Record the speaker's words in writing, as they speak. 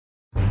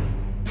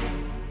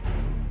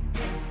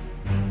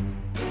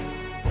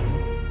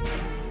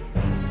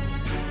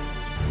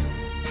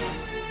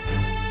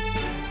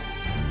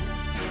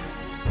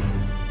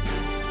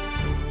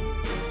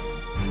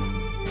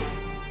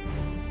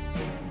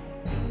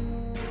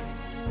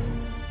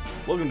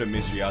Welcome to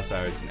Mystery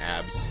Outsiders and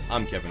Abs.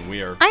 I'm Kevin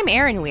Weir. I'm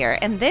Erin Weir,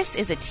 and this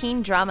is a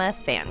teen drama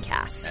fan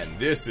cast. And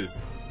this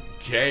is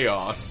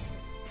chaos.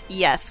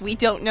 Yes, we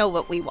don't know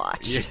what we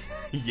watched.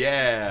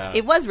 Yeah.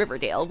 It was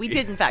Riverdale. We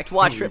did, in fact,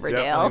 watch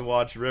Riverdale. Definitely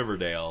watched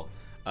Riverdale.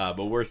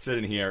 But we're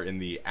sitting here in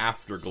the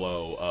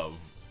afterglow of...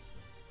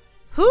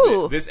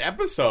 Who? This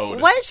episode.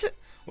 What?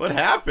 What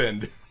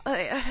happened?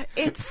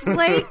 It's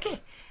like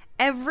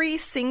every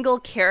single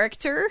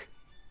character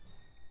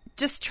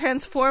just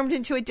transformed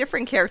into a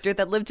different character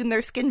that lived in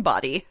their skin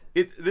body.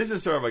 This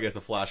is sort of, I guess,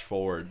 a flash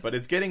forward, but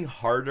it's getting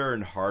harder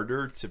and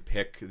harder to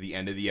pick the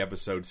end of the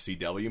episode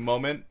CW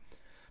moment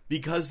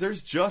because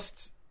there's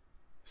just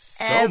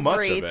so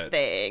much of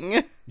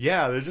it.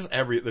 Yeah, there's just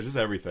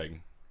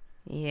everything.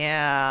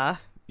 Yeah.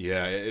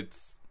 Yeah,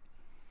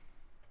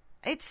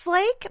 It's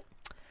like,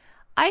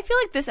 I feel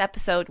like this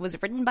episode was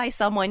written by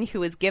someone who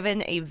was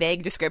given a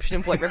vague description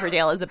of what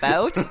Riverdale is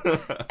about,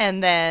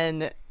 and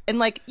then,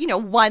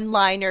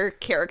 one-liner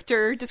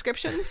character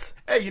descriptions.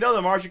 Hey, you know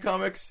the Archie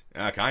comics?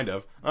 Kind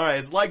of. Alright,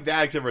 it's like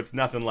that, except for it's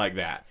nothing like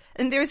that.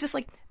 And there's just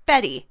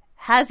Betty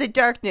has a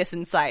darkness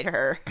inside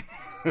her.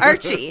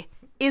 Archie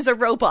is a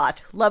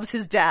robot, loves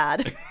his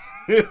dad.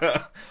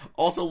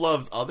 Also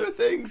loves other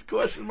things, ?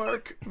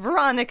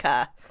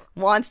 Veronica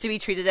wants to be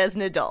treated as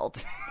an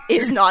adult,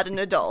 is not an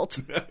adult.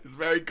 Is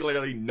very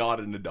clearly not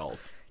an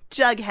adult.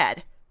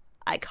 Jughead,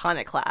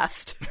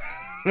 Iconoclast.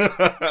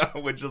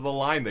 Which is the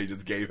line they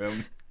just gave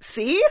him.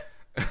 See?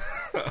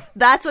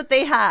 That's what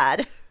they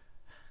had.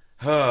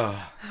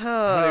 I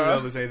don't even know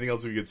if there's anything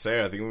else we could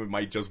say. I think we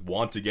might just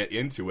want to get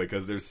into it,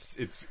 because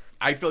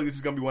I feel like this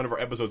is going to be one of our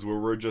episodes where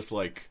we're just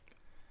like...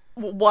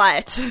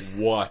 What?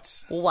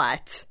 What?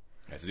 What?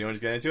 Okay, so do you want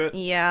to just get into it?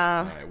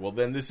 Yeah. Alright, well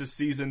then this is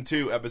Season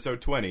 2,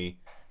 Episode 20,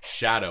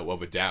 Shadow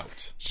of a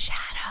Doubt.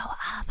 Shadow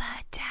of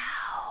a Doubt.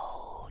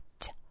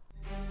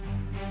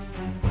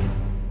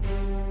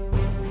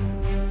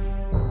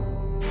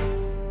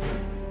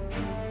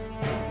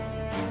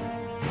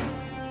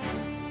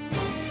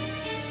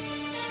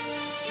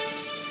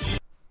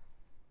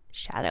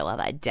 Shadow of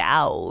a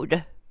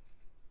Doubt.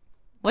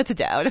 What's a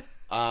doubt?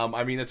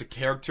 That's a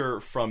character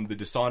from the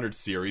Dishonored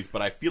series,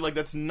 but I feel like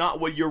that's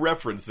not what you're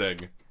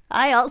referencing.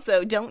 I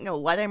also don't know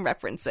what I'm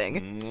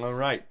referencing. All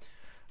right.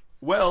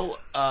 Well,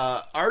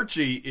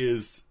 Archie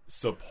is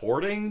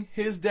supporting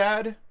his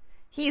dad.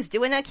 He's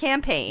doing a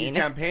campaign. He's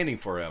campaigning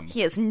for him.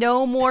 He has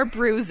no more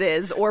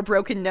bruises or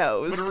broken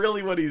nose. But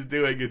really what he's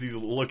doing is he's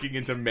looking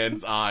into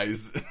men's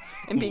eyes.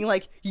 And being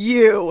like,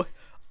 you.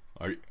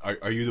 Are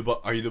you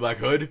the Black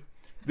Hood?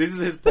 This is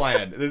his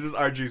plan. This is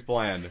Archie's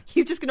plan.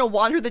 He's just gonna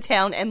wander the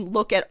town and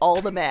look at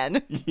all the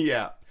men.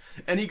 Yeah.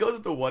 And he goes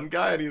up to one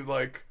guy and he's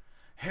like,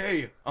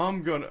 hey,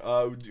 I'm gonna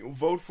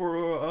vote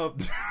for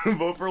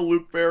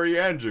Luke Barry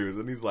Andrews.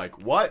 And he's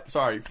like, what?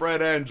 Sorry,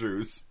 Fred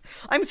Andrews.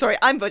 I'm sorry,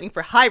 I'm voting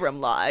for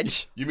Hiram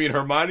Lodge. You mean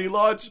Hermione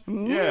Lodge?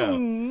 Yeah.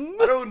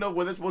 I don't know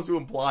what that's supposed to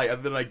imply,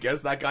 other than I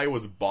guess that guy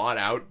was bought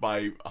out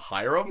by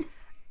Hiram.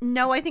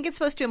 No, I think it's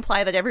supposed to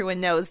imply that everyone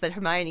knows that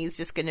Hermione's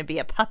just going to be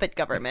a puppet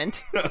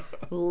government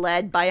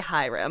led by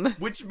Hiram.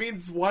 Which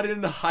means, why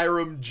didn't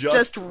Hiram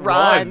just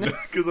run?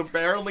 Because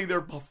apparently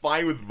they're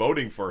fine with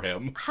voting for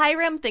him.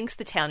 Hiram thinks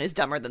the town is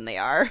dumber than they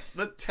are.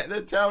 The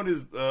town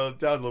is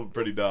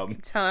pretty dumb.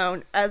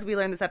 As we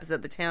learn this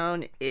episode, the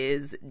town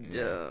is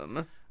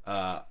dumb.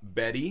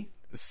 Betty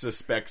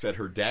suspects that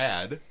her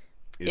dad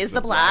is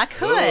the Black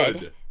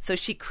Hood. So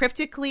she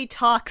cryptically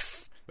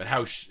talks. But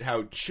how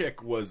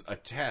Chick was a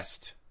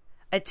test.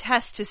 A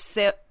test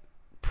to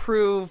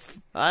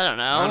prove, I don't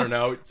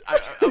know.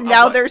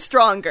 Now they're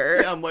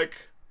stronger. Yeah, I'm like,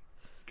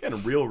 it's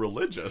getting real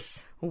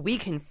religious. We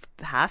can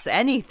pass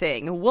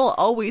anything. We'll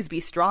always be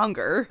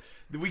stronger.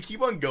 We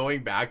keep on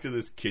going back to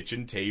this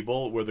kitchen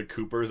table where the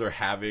Coopers are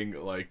having,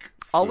 food.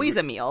 Always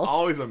a meal.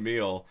 Always a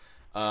meal.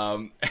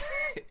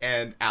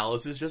 And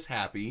Alice is just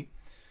happy.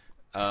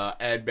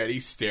 And Betty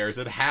stares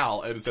at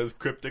Hal and says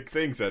cryptic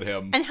things at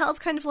him. And Hal's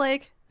kind of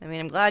like...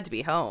 I'm glad to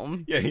be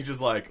home. Yeah, he's just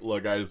like,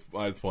 look, I just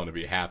want to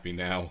be happy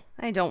now.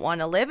 I don't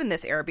want to live in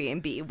this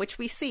Airbnb, which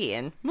we see,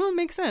 and, it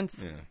makes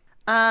sense.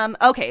 Yeah.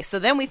 Okay, so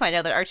then we find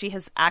out that Archie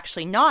has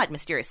actually not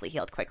mysteriously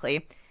healed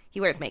quickly.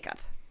 He wears makeup.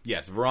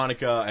 Yes,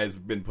 Veronica has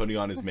been putting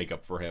on his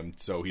makeup for him,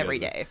 so every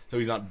day. So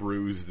he's not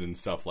bruised and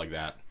stuff like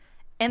that.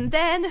 And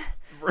then,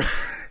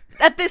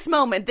 at this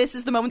moment, this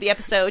is the moment the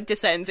episode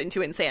descends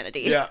into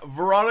insanity. Yeah,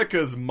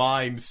 Veronica's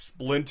mind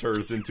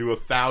splinters into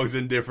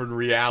 1,000 different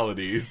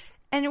realities.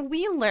 And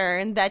we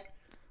learn that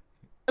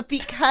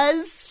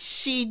because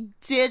she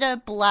did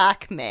a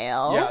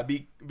blackmail... Yeah,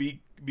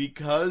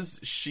 because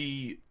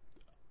she...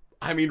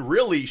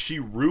 really, she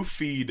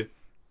roofied...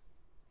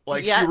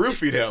 she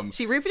roofied him.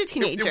 She roofied a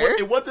teenager.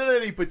 It wasn't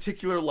any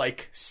particular,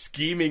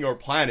 scheming or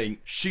planning.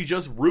 She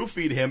just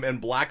roofied him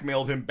and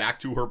blackmailed him back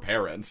to her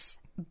parents.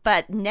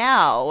 But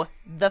now,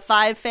 the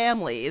 5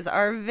 families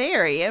are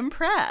very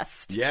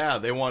impressed. Yeah,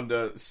 they wanted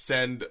to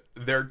send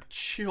their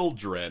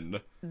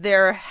children...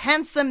 their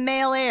handsome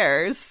male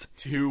heirs...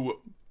 to...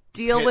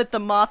 deal with the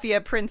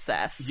mafia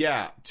princess.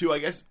 Yeah, to, I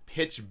guess,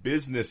 pitch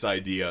business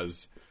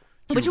ideas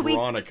to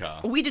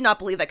Veronica. We did not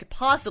believe that could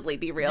possibly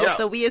be real,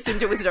 so we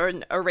assumed it was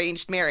an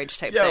arranged marriage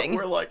type thing. Yeah,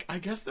 we're like, I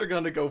guess they're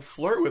going to go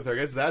flirt with her. I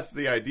guess that's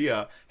the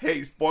idea.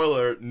 Hey,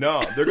 spoiler,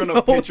 no. They're going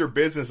to pitch her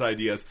business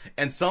ideas,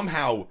 and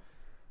somehow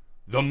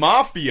the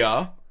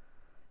Mafia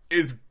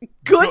is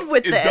good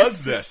with this. It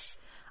does this.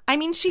 I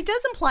mean, she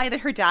does imply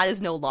that her dad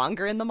is no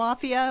longer in the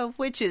Mafia,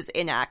 which is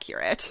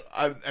inaccurate.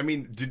 I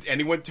mean, did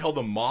anyone tell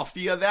the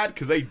Mafia that?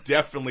 Because they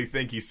definitely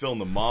think he's still in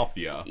the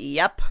Mafia.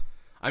 Yep.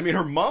 I mean,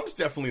 her mom's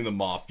definitely in the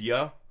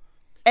Mafia.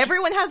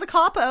 Everyone has a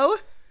capo.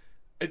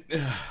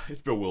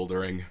 It's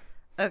bewildering.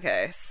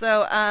 Okay,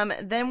 so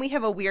then we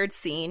have a weird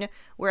scene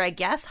where I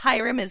guess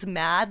Hiram is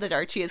mad that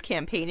Archie is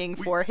campaigning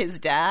for his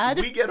dad.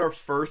 We get our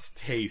first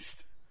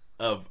taste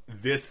of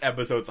this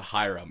episode's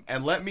Hiram.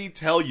 And let me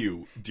tell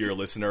you, dear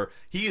listener,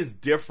 he is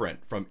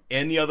different from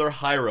any other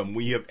Hiram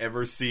we have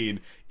ever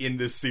seen in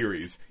this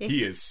series.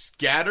 He is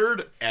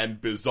scattered and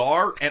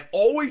bizarre and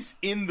always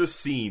in the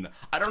scene.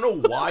 I don't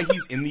know why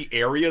he's in the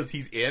areas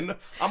he's in.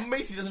 I'm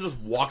amazed he doesn't just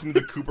walk into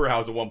the Cooper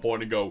house at one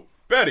point and go,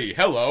 Betty,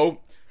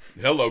 hello.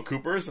 Hello,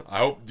 Coopers. I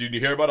hope, did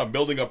you hear about I'm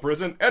building a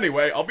prison?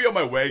 Anyway, I'll be on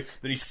my way.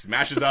 Then he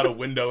smashes out a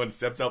window and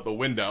steps out the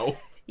window.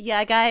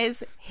 Yeah,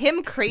 guys,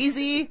 him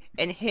crazy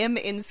and him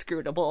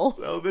inscrutable.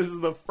 So this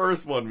is the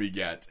first one we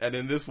get. And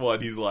in this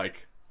one, he's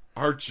like,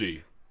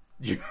 Archie,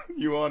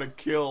 you want to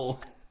kill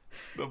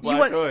the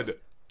Black Hood.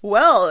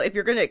 Well, if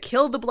you're going to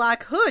kill the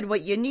Black Hood,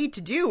 what you need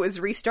to do is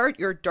restart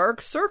your Dark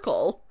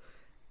Circle.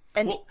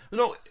 And well,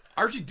 no,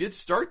 Archie did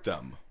start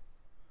them.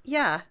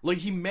 Yeah. Like,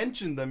 he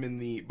mentioned them in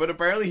the... But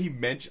apparently he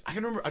mentioned... I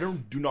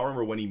do not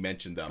remember when he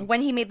mentioned them.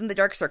 When he made them the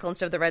Dark Circle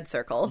instead of the Red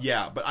Circle.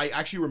 Yeah, but I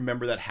actually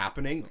remember that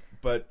happening.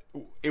 But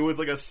it was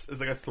like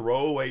a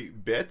throwaway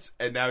bit.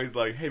 And now he's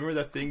like, hey,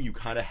 remember that thing you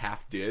kind of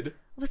half did?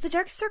 Was the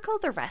Dark Circle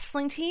the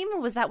wrestling team?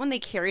 Was that when they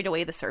carried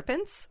away the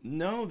serpents?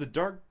 No, the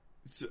Dark...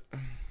 I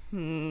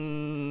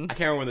can't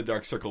remember when the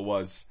Dark Circle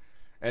was.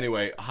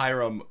 Anyway,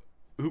 Hiram...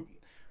 Who,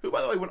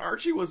 by the way, when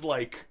Archie was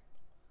like...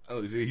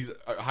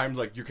 Hiram's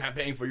like, you're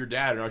campaigning for your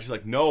dad, and Archie's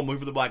like, no, I'm moving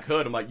for the Black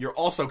Hood. I'm like, you're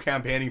also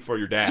campaigning for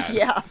your dad.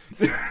 Yeah.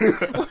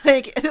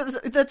 Like,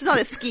 that's not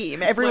a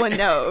scheme. Everyone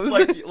knows.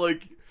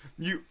 Like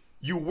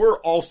you were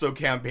also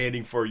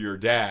campaigning for your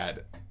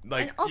dad.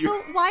 Like, and also,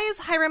 why is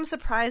Hiram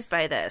surprised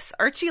by this?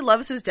 Archie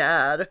loves his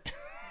dad.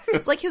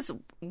 It's like his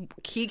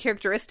key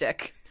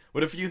characteristic.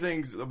 But a few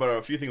thing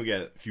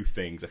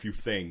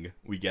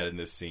we get in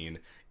this scene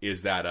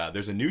is that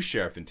there's a new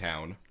sheriff in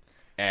town,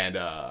 and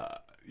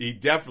he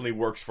definitely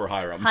works for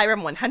Hiram.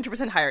 Hiram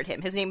 100% hired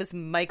him. His name is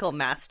Michael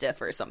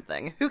Mastiff or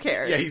something. Who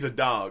cares? Yeah, he's a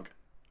dog.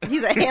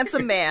 He's a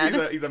handsome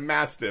man. he's a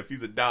Mastiff.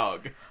 He's a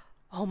dog.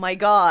 Oh my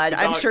god.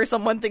 I'm sure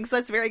someone thinks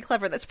that's very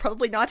clever. That's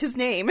probably not his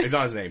name. It's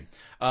not his name.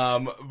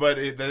 But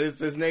that is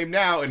his name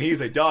now, and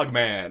he's a dog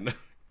man.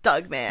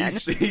 Dog man.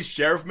 He's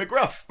Sheriff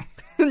McGruff.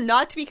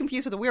 Not to be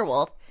confused with a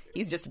werewolf.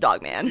 He's just a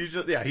dog man. He's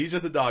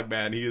just a dog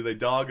man. He is a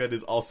dog that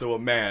is also a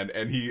man.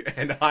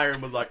 And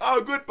Hiram was like,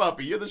 oh, good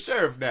puppy, you're the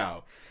sheriff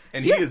now.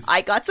 And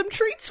I got some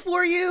treats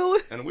for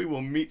you. And we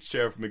will meet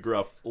Sheriff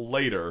McGruff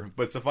later.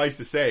 But suffice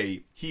to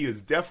say, he is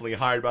definitely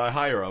hired by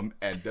Hiram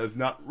and does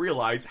not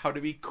realize how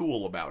to be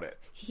cool about it.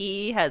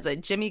 He has a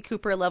Jimmy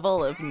Cooper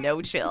level of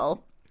no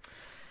chill.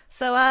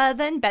 So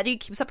then Betty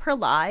keeps up her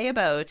lie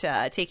about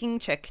taking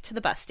Chick to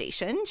the bus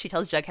station. She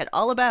tells Jughead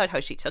all about how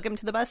she took him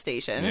to the bus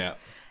station. Yeah.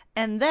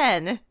 And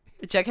then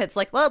Jughead's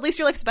like, well, at least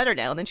your life's better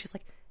now. And then she's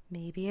like,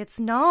 maybe it's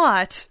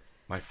not.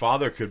 My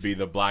father could be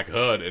the Black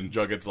Hood. And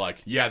Jughead's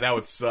like, yeah, that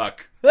would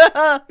suck.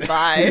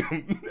 Bye.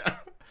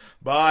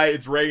 Bye,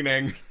 it's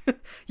raining.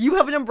 You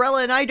have an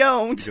umbrella and I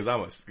don't. Because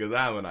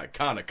I'm an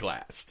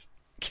iconoclast.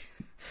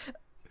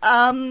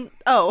 I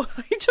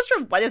just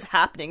read what is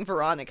happening,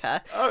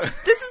 Veronica.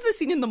 This is the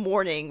scene in the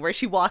morning where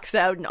she walks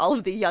out and all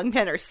of the young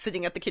men are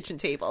sitting at the kitchen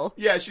table.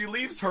 Yeah, she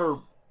leaves her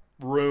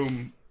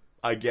room,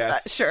 I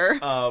guess. Sure.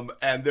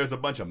 And there's a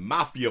bunch of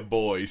mafia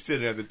boys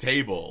sitting at the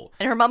table.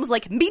 And her mom's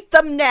like, meet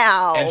them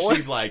now. And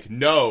she's like,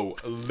 no,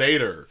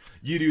 later.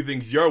 You do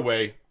things your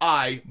way.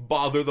 I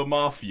bother the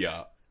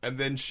mafia. And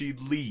then she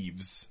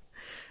leaves.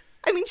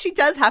 I mean, she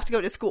does have to go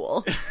to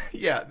school.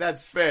 Yeah,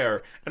 that's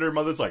fair. And her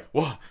mother's like,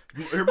 what?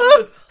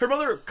 Her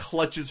mother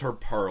clutches her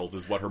pearls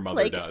is what her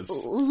mother does.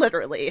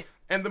 Literally.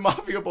 And the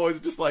mafia boys are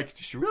just like,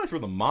 she realized we're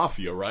the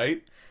mafia,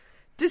 right?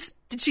 Did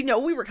she know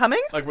we were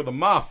coming? Like, we're the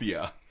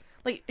mafia.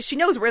 Like, she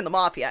knows we're in the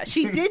mafia.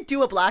 She did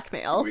do a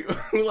blackmail.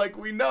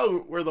 We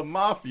know we're the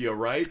mafia,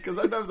 right? Because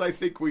sometimes I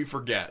think we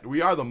forget.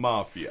 We are the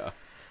mafia.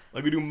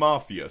 Like, we do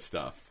mafia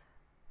stuff.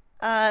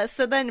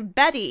 So then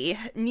Betty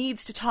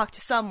needs to talk to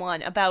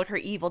someone about her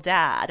evil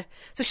dad.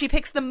 So she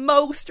picks the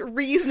most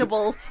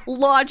reasonable,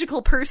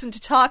 logical person to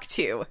talk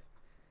to.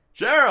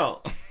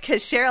 Cheryl!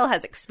 Because Cheryl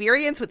has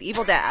experience with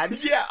evil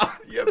dads. Yeah,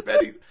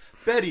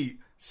 Betty,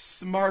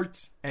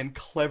 smart and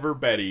clever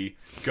Betty,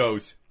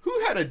 goes, who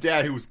had a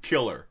dad who was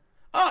killer?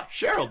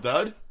 Cheryl,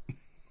 dud.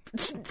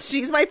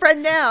 She's my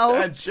friend now.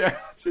 And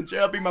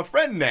Cheryl be my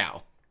friend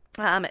now.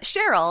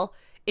 Cheryl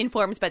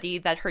informs Betty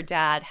that her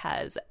dad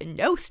has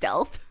no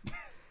stealth,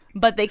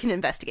 But they can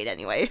investigate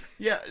anyway.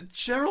 Yeah,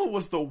 Cheryl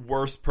was the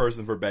worst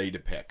person for Betty to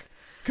pick.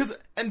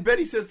 And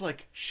Betty says,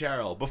 like,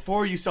 Cheryl,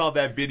 before you saw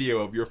that video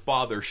of your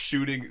father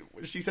shooting...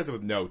 She says it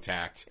with no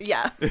tact.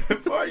 Yeah.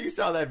 Before you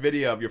saw that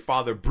video of your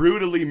father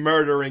brutally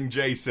murdering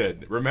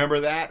Jason. Remember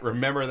that?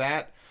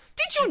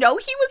 Did you know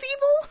he was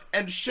evil?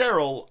 And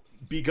Cheryl,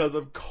 because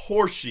of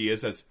course she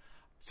is, says,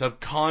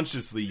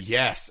 subconsciously,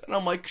 yes. And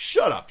I'm like,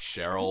 shut up,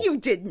 Cheryl. You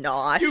did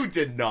not. You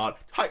did not.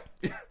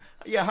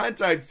 Yeah,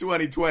 hindsight's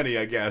 20/20,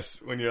 I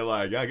guess. When you're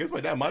like, yeah, I guess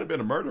my dad might have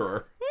been a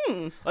murderer.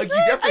 Like, you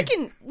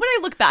definitely... When I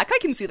look back, I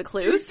can see the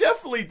clues. You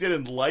definitely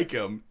didn't like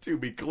him, to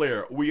be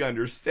clear. We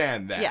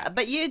understand that. Yeah,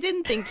 but you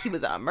didn't think he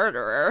was a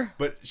murderer.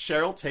 But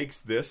Cheryl takes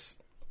this...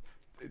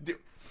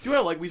 Do you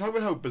know what I like? We talk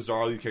about how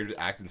bizarre these characters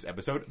act in this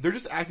episode. They're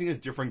just acting as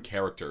different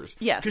characters.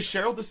 Yes. Because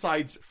Cheryl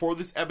decides for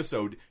this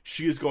episode,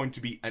 she is going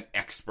to be an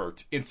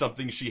expert in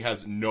something she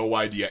has no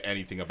idea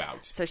anything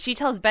about. So she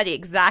tells Betty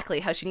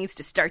exactly how she needs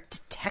to start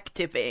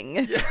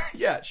detectiving.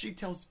 Yeah, she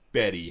tells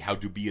Betty how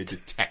to be a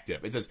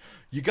detective. It says,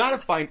 you gotta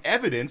find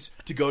evidence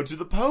to go to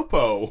the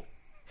popo.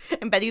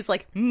 And Betty's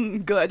like,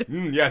 good.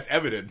 Yes,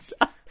 evidence.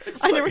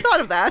 I never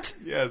thought of that.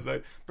 Yes,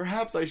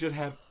 perhaps I should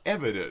have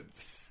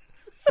evidence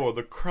for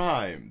the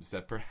crimes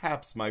that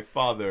perhaps my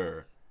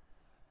father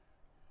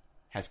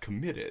has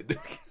committed.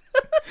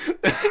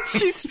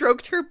 She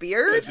stroked her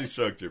beard? Yeah, she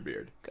stroked her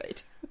beard.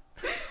 Great.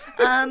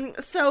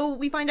 So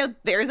we find out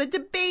there's a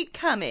debate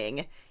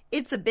coming.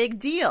 It's a big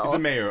deal. It's a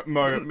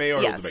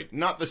mayoral Yes. debate,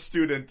 not the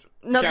student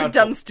Not council. the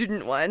dumb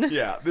student one.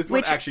 Yeah, this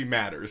one actually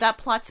matters. That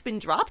plot's been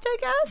dropped, I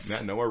guess?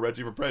 No more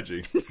Reggie for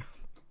Preggie.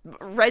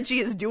 Reggie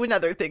is doing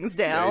other things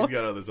now. Yeah, he's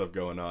got other stuff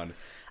going on.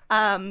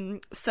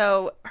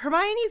 So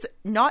Hermione's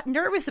not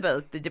nervous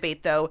about the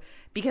debate, though,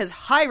 because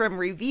Hiram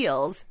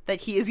reveals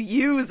that he is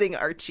using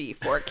Archie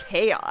for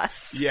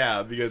chaos.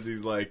 Yeah, because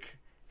he's like,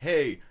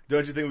 hey,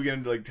 don't you think we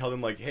can like tell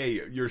them like,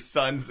 hey, your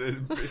son's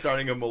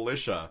starting a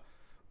militia?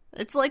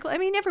 It's like, I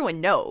mean,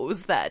 everyone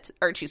knows that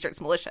Archie starts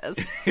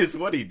militias. It's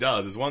what he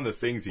does. It's one of the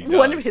things he does.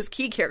 One of his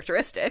key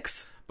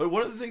characteristics. But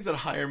one of the things that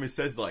Hiram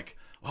says, like,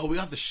 oh, we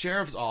got the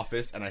sheriff's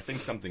office, and I think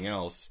something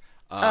else.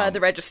 The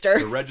register.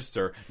 The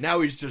register.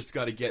 Now he's just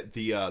got to get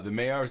the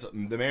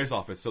mayor's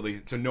office so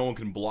no one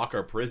can block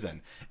our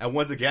prison. And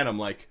once again, I'm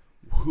like,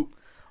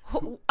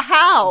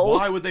 how?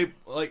 Why would they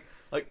like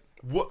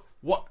what?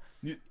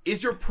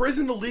 Is your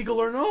prison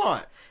illegal or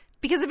not?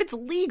 Because if it's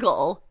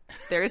legal,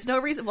 there is no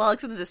reason. Well,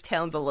 except that this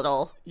town's a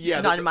little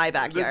not in my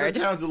backyard. The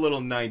town's a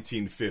little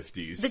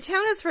 1950s. The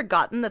town has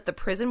forgotten that the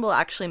prison will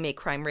actually make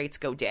crime rates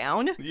go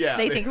down. Yeah.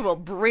 They think it will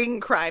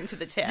bring crime to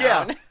the town.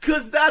 Yeah,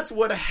 because that's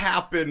what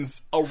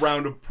happens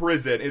around a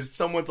prison, is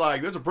someone's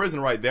like, there's a prison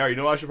right there. You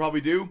know what I should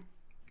probably do?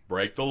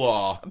 Break the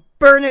law.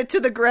 Burn it to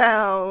the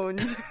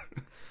ground.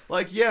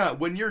 Like, yeah,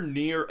 when you're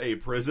near a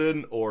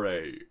prison or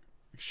a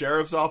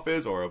sheriff's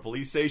office or a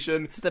police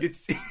station, you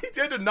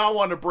tend to not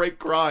want to break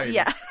crimes.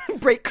 Yeah,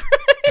 break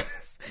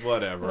crimes.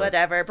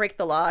 Whatever. Break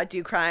the law,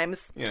 do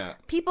crimes. Yeah.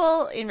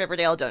 People in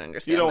Riverdale don't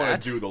understand that. You don't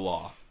want to do the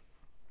law.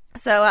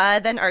 So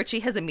then Archie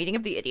has a meeting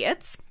of the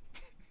idiots.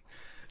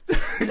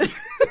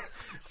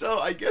 So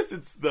I guess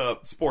it's the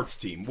sports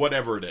team,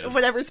 whatever it is.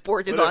 Whatever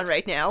sport is on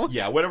right now.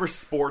 Yeah, whatever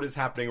sport is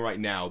happening right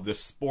now, the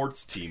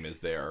sports team is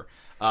there.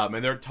 And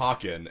they're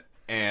talking,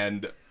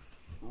 and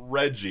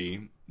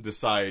Reggie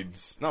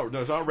decides... No,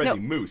 it's not Reggie,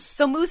 Moose.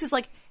 So Moose is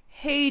like,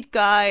 hey,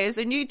 guys,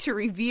 I need to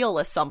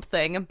reveal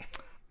something.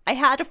 I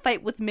had a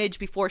fight with Midge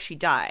before she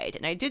died,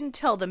 and I didn't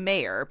tell the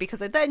mayor, because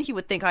then he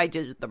would think I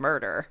did the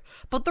murder.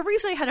 But the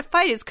reason I had a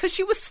fight is because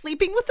she was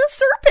sleeping with a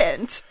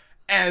serpent.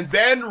 And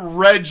then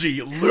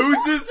Reggie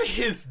loses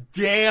his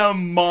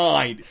damn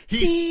mind.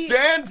 He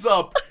stands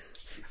up,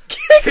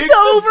 kicks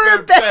over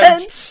a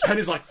bench, and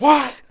he's like,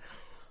 What?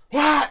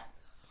 What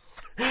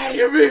do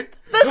you mean?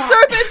 The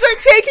serpents are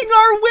taking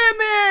our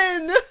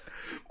women!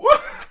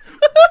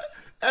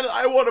 And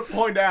I want to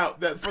point out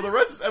that for the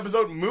rest of this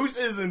episode, Moose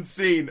isn't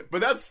seen,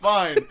 but that's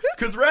fine,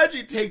 because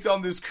Reggie takes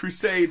on this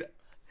crusade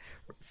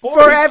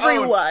for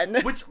everyone.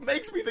 Own, which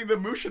makes me think that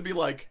Moose should be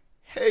like,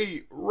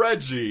 hey,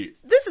 Reggie.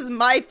 This is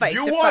my fight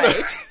to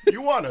fight.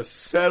 You want to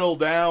settle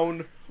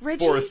down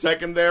Reggie, for a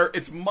second there?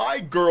 It's my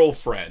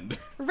girlfriend.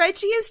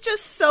 Reggie is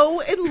just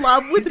so in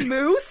love with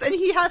Moose, and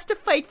he has to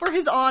fight for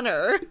his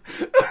honor.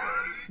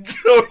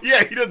 Oh,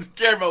 yeah, he doesn't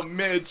care about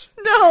Midge.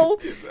 No,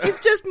 it's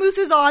just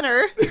Moose's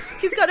honor.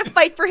 He's got to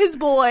fight for his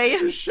boy.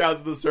 He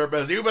shouts at the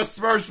serpent, you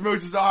besmirch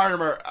Moose's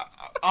honor.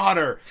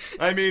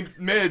 I mean,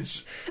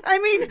 Midge.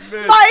 Midge.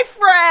 My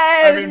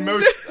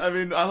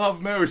friend. I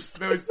love Moose.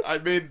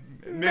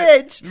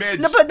 Midge.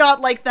 No, but not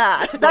like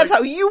that. That's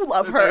how you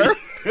love her.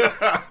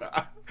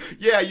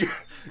 Yeah,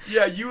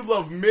 you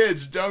love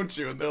Midge, don't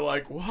you? And they're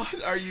like,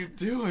 what are you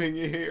doing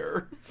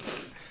here?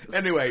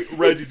 Anyway,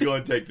 Reggie's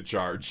going to take the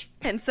charge.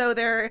 And so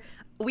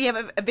we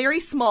have a very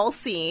small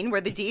scene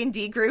where the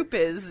D&D group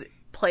is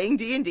playing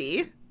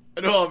D&D.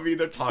 No, I mean,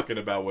 they're talking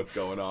about what's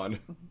going on.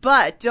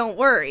 But don't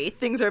worry,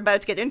 things are about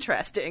to get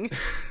interesting.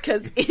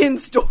 Because in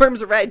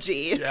storms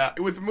Reggie. Yeah,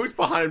 with Moose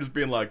behind him just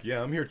being like,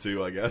 yeah, I'm here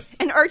too, I guess.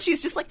 And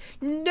Archie's just like,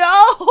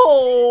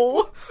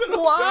 no!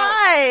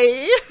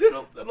 Why?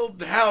 Settle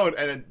down.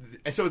 And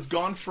so it's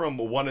gone from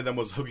one of them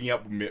was hooking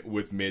up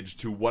with Midge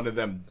to one of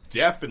them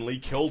definitely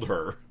killed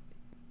her.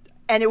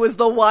 And it was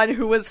the one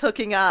who was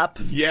hooking up.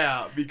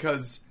 Yeah,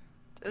 because...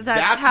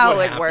 That's how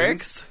it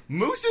works.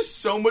 Moose is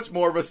so much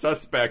more of a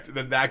suspect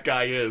than that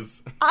guy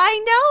is.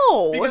 I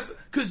know.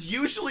 Because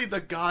usually the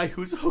guy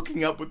who's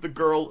hooking up with the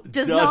girl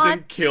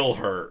doesn't kill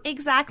her.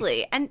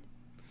 Exactly. And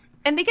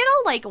they get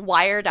all, like,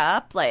 wired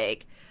up,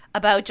 like,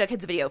 about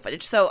Jughead's video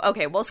footage. So,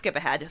 okay, we'll skip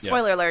ahead.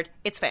 Spoiler alert,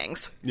 it's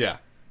Fangs. Yeah.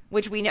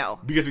 Which we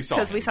know. Because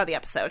we saw the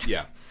episode.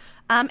 Yeah.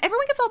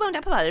 Everyone gets all boned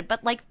up about it,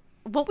 but, like,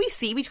 what we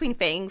see between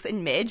Fangs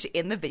and Midge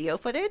in the video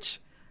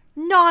footage...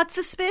 Not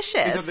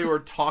suspicious. Because they were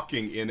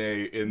talking in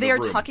the room. They are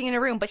talking in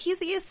a room, but he's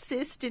the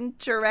assistant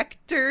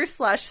director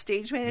 /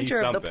 stage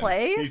manager of the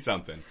play. He's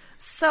something.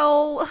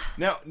 So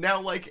now,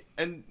 like,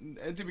 and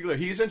to be clear,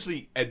 he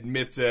essentially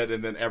admits it,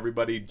 and then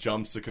everybody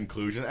jumps to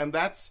conclusion, and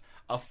that's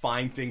a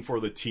fine thing for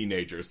the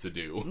teenagers to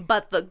do.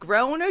 But the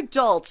grown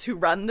adults who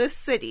run this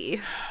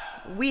city,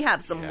 we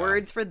have some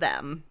words for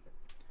them.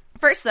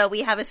 First, though,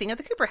 we have a scene at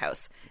the Cooper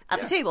house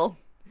at the table.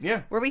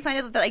 Yeah, where we find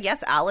out that I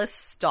guess Alice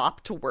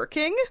stopped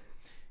working.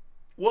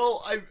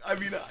 Well, I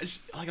mean,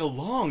 like a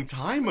long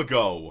time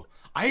ago.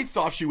 I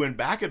thought she went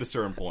back at a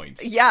certain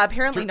point. Yeah,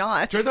 apparently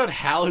not. Turns out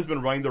Hal has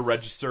been running the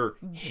register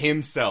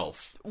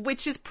himself.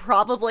 Which is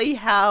probably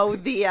how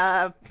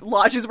the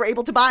lodges were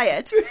able to buy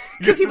it.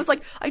 Because he was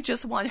like, I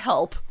just want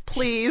help,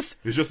 please.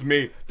 It's just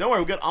me. Don't worry,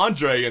 we'll get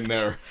Andre in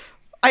there.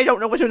 I don't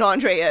know what an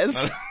Andre is.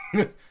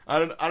 I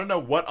don't know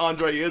what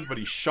Andre is, but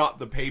he shot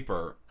the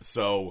paper.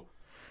 So,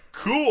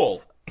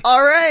 cool.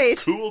 All right.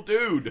 Cool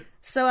dude.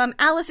 So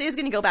Alice is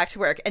going to go back to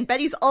work, and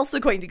Betty's also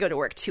going to go to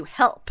work to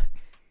help,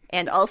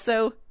 and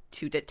also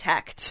to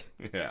detect.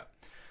 Yeah.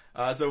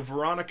 So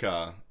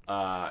Veronica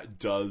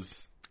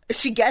does...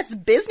 She gets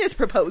business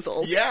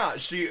proposals. Yeah,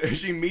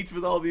 she meets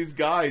with all these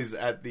guys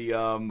at the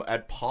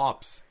at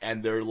Pops,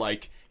 and they're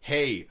like,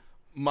 hey,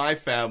 my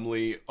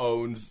family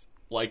owns,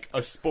 like,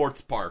 a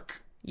sports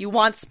park. You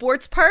want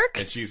sports park?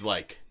 And she's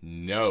like,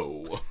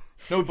 no.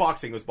 No,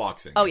 boxing. It was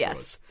boxing. Oh,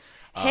 yes.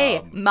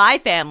 Hey, my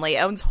family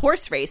owns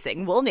horse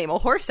racing. We'll name a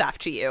horse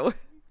after you.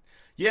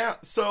 Yeah,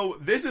 so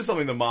this is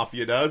something the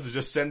Mafia does, is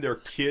just send their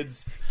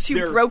kids...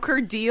 to broker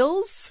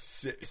deals?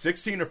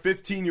 16 or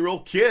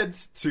 15-year-old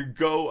kids to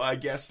go, I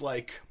guess,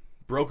 like,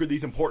 broker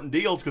these important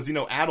deals, because, you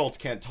know, adults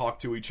can't talk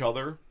to each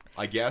other,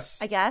 I guess.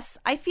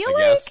 I feel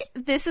like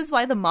this is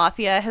why the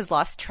Mafia has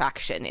lost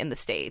traction in the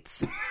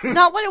States. It's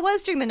not what it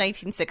was during the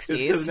 1960s. It's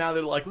because now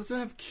they're like, let's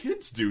have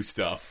kids do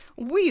stuff.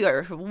 We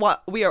are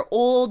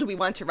old. We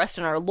want to rest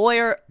on our We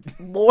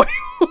want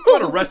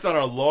to rest on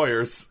our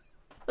lawyers.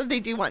 They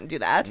do want to do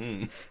that.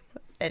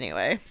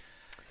 Anyway.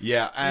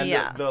 Yeah,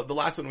 and the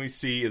last one we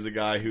see is a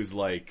guy who's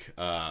like,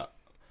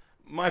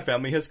 my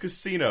family has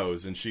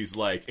casinos, and she's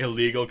like,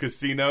 illegal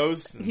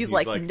casinos? And he's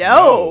like,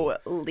 no,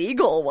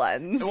 legal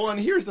ones. Well, and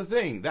here's the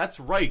thing. That's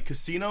right.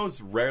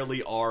 Casinos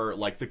rarely are,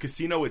 like, the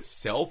casino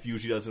itself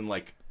usually doesn't,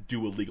 like,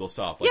 do illegal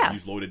stuff. Like,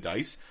 use loaded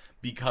dice,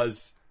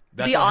 because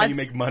that's not how you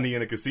make money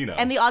in a casino.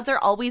 And the odds are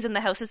always in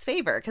the house's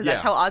favor, because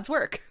that's how odds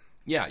work.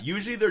 Yeah,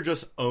 usually they're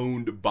just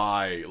owned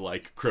by,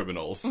 like,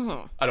 criminals.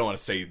 Mm-hmm. I don't want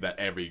to say that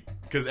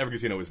because every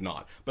casino is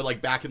not. But,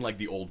 like, back in, like,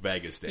 the old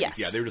Vegas days,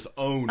 yeah, they were just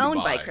owned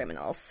by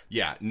criminals.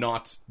 Yeah,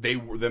 they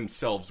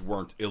themselves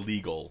weren't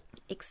illegal.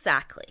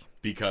 Exactly.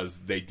 Because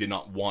they did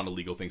not want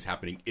illegal things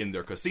happening in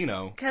their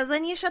casino. Because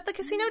then you shut the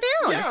casino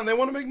down. Yeah, and they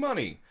want to make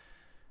money.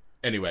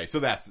 Anyway, so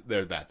that's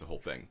the whole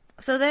thing.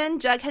 So then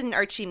Jughead and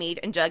Archie meet,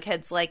 and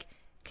Jughead's like,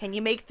 can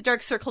you make the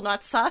Dark Circle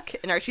not suck?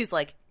 And Archie's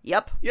like,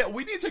 yep. Yeah,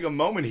 we need to take a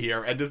moment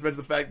here and just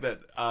mention the fact that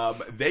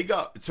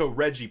so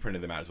Reggie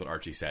printed them out, is what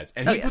Archie says,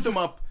 and he put them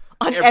up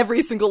on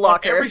every single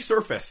locker, on every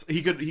surface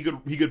he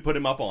could put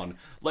him up on.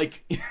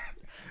 Like, do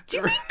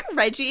you think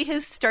Reggie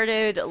has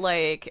started,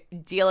 like,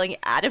 dealing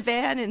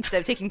Ativan instead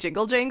of taking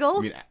Jingle Jangle?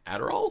 You mean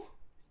Adderall?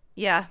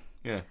 Yeah.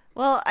 Yeah.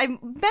 Well, I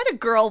met a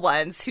girl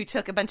once who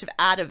took a bunch of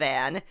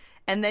Ativan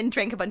and then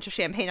drank a bunch of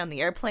champagne on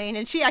the airplane,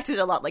 and she acted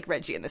a lot like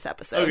Reggie in this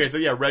episode. Okay, so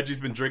yeah, Reggie's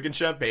been drinking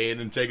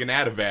champagne and taking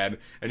Ativan,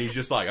 and he's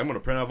just like, I'm going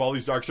to print out all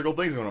these Dark Circle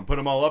things, I'm going to put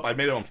them all up. I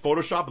made it on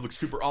Photoshop, it looks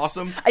super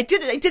awesome. I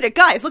did it,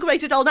 guys, look what I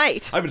did all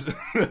night. I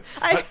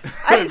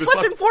haven't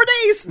slept in 4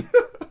 days.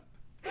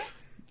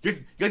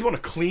 You guys want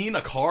to clean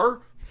a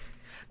car?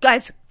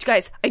 Guys,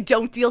 I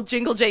don't deal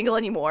Jingle Jangle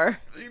anymore.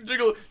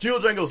 Jingle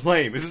Jangle's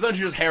lame. It's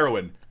essentially just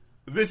heroin.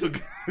 This will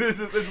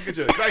get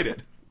you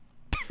excited.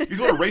 You guys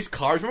want to race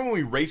cars? Remember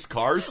when we raced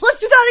cars? Let's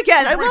do that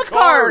again. I love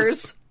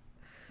cars.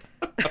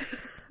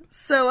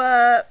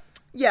 So,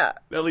 yeah.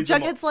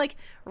 Jughead's like,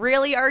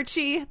 really,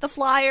 Archie? The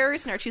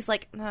flyers? And Archie's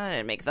like, no, I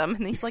didn't make them.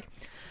 And he's like,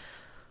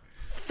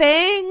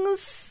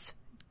 Fangs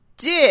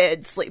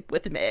did sleep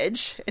with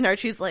Midge. And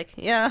Archie's like,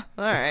 yeah,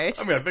 all right.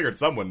 I mean, I figured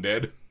someone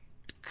did.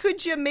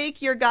 Could you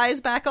make your guys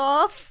back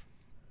off?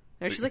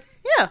 And she's like,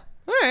 yeah,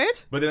 all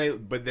right. But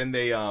then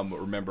they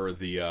remember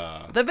the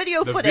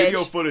video footage. The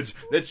video footage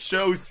that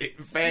shows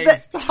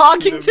Fangs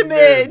talking to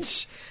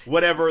Midge.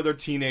 Whatever, they're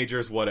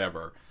teenagers,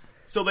 whatever.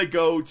 So they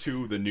go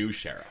to the new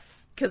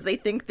sheriff. Because they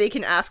think they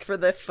can ask for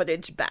the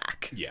footage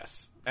back.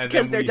 Yes.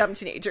 Because they're dumb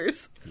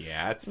teenagers.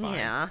 Yeah, it's fine.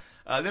 Yeah.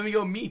 Then we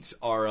go meet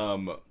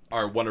our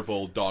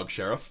wonderful dog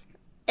sheriff.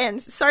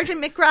 And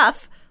Sergeant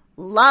McGruff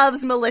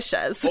loves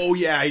militias. Oh,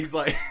 yeah. He's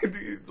like,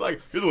 you're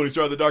the one who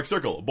started the Dark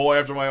Circle. A boy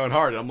after my own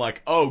heart. And I'm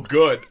like, oh,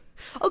 good.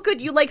 Oh,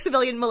 good. You like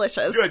civilian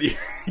militias. Good.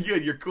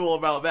 Good. You're cool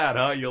about that,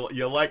 huh?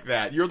 You like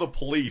that. You're the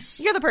police.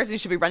 You're the person who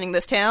should be running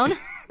this town.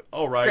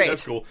 All right. Great.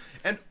 That's cool.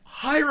 And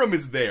Hiram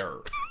is there.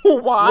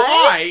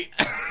 Why?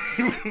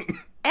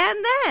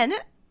 And then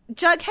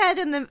Jughead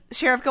and the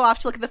sheriff go off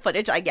to look at the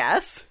footage, I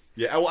guess.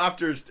 Yeah, well,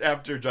 after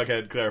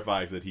Jughead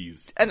clarifies that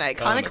he's an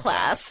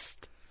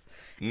iconoclast.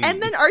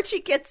 And then Archie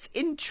gets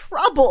in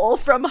trouble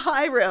from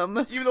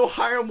Hiram. Even though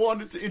Hiram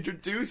wanted to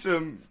introduce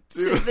him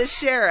to the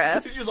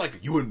sheriff. He's just like,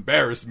 you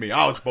embarrassed me.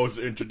 I was supposed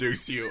to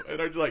introduce you. And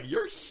Archie's like,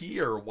 you're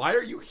here. Why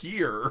are you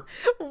here?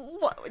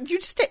 What?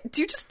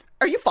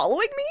 Are you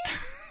following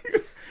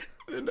me?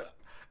 then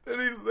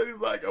he's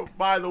like, oh,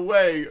 by the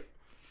way,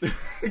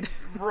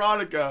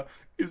 Veronica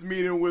is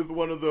meeting with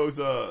one of those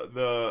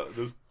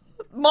those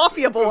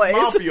mafia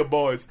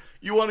boys.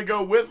 You want to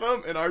go with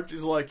them? And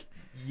Archie's like,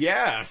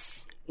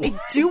 yes. I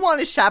do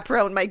want to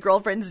chaperone my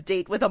girlfriend's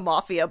date with a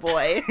mafia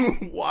boy.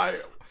 Why?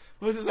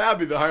 What's this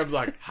happy? The Hiram's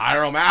like,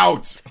 hire him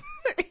out.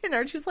 And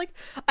Archie's like,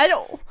 I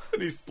don't.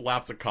 And he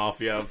slaps a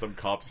coffee out of some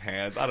cop's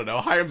hands. I don't know.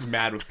 Hiram's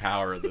mad with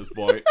power at this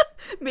point.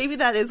 Maybe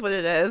that is what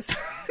it is.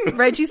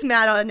 Reggie's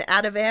mad on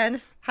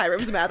Ativan.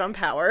 Hiram's mad on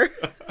power.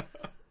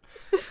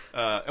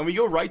 And we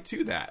go right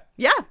to that.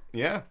 Yeah.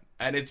 Yeah.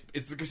 And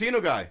it's the casino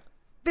guy.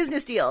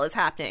 Business deal is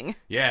happening.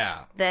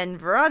 Yeah. Then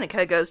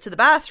Veronica goes to the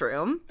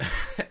bathroom.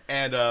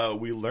 And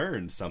we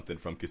learn something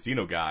from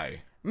Casino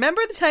Guy.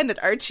 Remember the time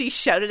that Archie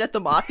shouted at the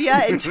mafia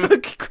and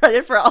took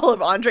credit for all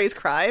of Andre's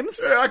crimes?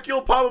 Hey, I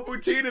killed Papa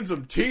Poutine and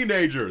some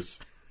teenagers.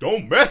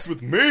 Don't mess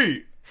with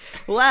me.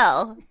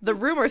 Well, the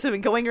rumors have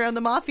been going around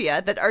the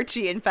mafia that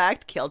Archie, in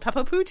fact, killed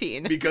Papa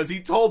Poutine. Because he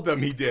told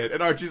them he did.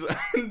 And Archie's...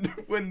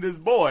 when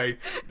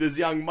this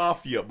young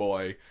mafia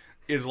boy...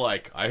 is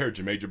like, I heard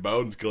you made your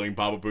bones killing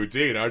Papa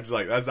Poutine. Archie's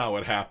like, that's not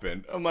what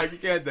happened. I'm like, you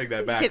can't take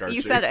that back, Archie.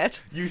 You said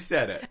it. You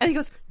said it. And he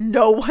goes,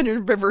 no one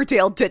in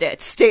Riverdale did it.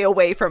 Stay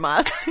away from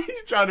us.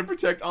 He's trying to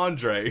protect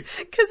Andre.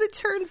 Because it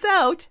turns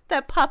out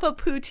that Papa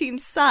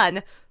Poutine's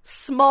son,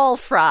 Small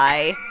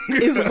Fry,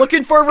 is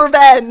looking for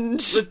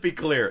revenge. Let's be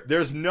clear.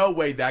 There's no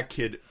way that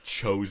kid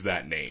chose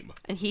that name.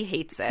 And he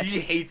hates it. He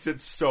hates it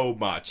so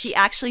much. He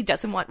actually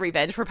doesn't want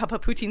revenge for Papa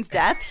Poutine's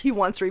death. He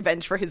wants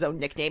revenge for his own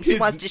nickname. He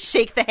wants to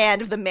shake the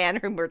hand of the man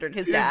who murdered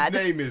his dad.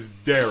 His name is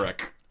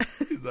Derek.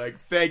 He's like,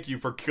 thank you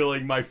for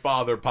killing my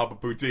father, Papa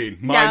Poutine.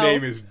 My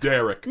name is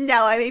Derek.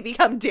 Now I may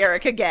become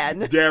Derek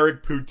again.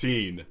 Derek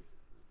Poutine.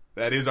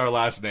 That is our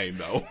last name,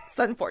 though. It's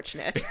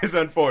unfortunate. It's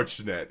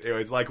unfortunate.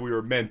 It's like we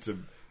were meant to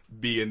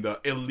be in the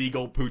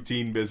illegal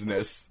poutine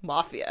business.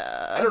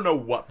 Mafia. I don't know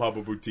what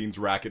Papa Poutine's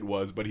racket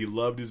was, but he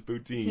loved his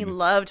poutine. He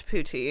loved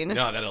poutine.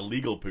 No, that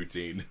illegal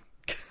poutine.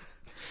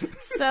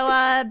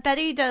 So,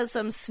 Betty does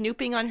some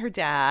snooping on her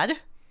dad,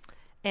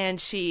 and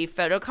she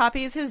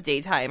photocopies his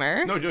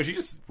daytimer. No, she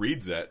just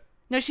reads it.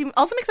 No, she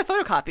also makes a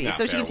photocopy,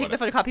 so she can take the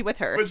photocopy with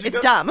her. It's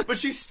dumb. But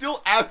she's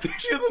still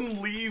she doesn't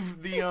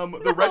leave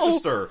the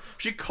register.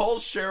 She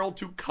calls Cheryl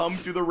to come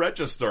to the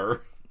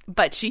register.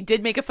 But she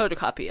did make a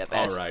photocopy of it.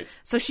 All right.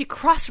 So she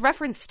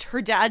cross-referenced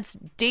her dad's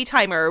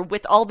daytimer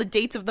with all the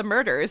dates of the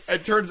murders.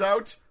 It turns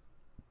out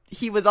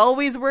he was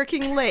always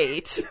working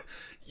late.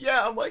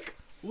 Yeah, I'm like,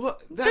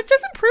 what? That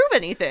doesn't prove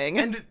anything.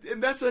 And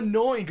that's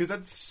annoying because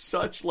that's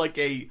such like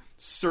a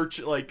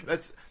search, like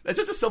that's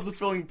such a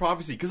self-fulfilling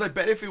prophecy. Because I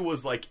bet if it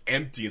was like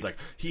empty, it's like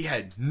he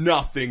had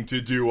nothing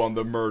to do on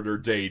the murder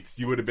dates,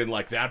 you would have been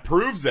like, that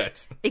proves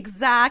it.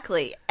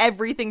 Exactly.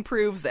 Everything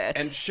proves it.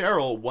 And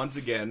Cheryl, once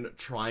again,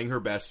 trying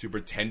her best to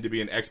pretend to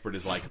be an expert,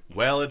 is like,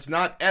 well, it's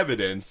not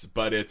evidence,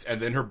 but it's...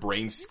 And then her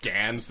brain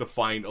scans to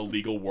find a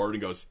legal word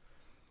and goes,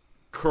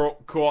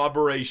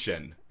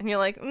 corroboration. And you're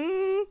like,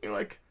 You're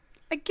like,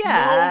 I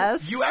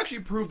guess. No, you actually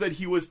proved that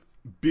he was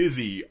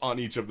busy on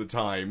each of the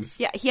times.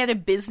 Yeah, he had a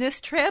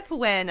business trip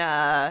when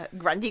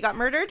Grundy got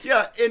murdered.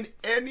 Yeah, in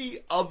any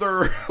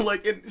other,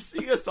 like in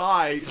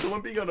CSI,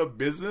 someone being on a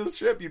business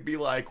trip, you'd be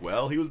like,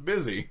 well, he was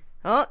busy.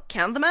 Oh,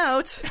 count them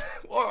out.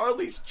 Or at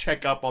least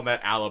check up on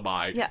that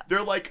alibi. Yeah.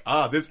 They're like,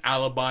 this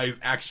alibi is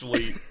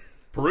actually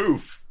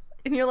proof.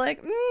 And you're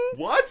like,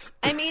 What?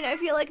 I mean, I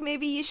feel like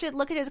maybe you should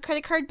look at his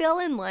credit card bill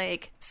and,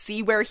 like,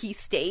 see where he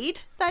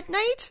stayed that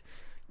night.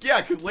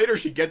 Yeah, because later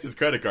she gets his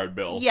credit card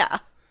bill. Yeah.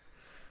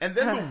 And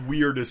then the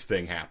weirdest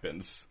thing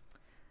happens.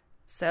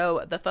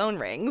 So the phone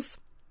rings.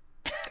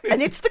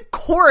 And it's the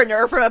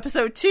coroner from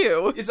episode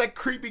 2. It's that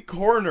creepy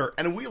coroner.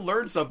 And we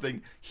learned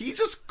something. He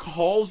just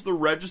calls the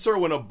register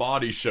when a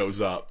body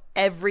shows up.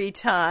 Every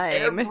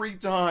time. Every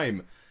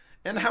time.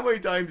 And how many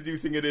times do you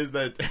think it is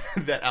that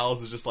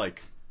Alice is just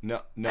like,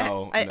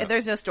 No.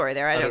 There's no story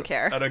there. I don't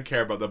care. I don't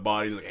care about the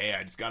body. He's like, hey,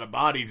 I just got a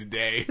body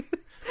today.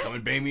 Come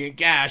and pay me in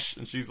cash.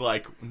 And she's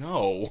like,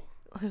 no.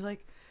 He's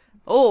like,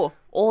 oh,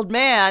 old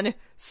man,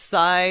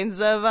 signs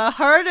of a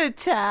heart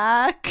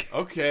attack.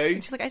 Okay.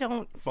 And she's like, I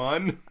don't.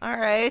 Fun. All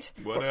right.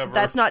 Whatever. Well,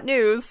 that's not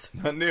news.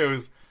 Not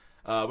news.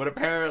 But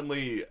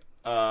apparently,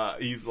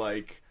 he's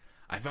like,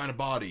 I found a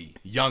body,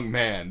 young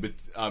man,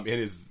 but in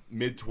his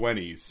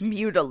mid-20s.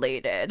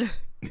 Mutilated.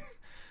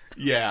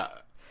 Yeah.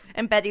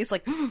 And Betty's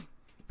like,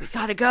 we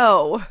gotta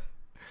go.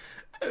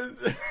 And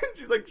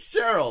she's like,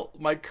 Cheryl,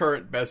 my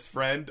current best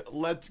friend,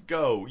 let's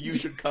go. You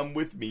should come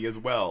with me as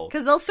well.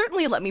 Because they'll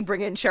certainly let me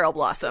bring in Cheryl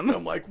Blossom.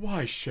 I'm like,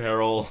 why,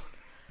 Cheryl?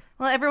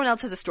 Well, everyone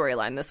else has a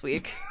storyline this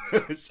week.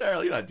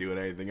 Cheryl, you're not doing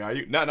anything, are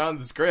you? Not on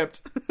the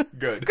script.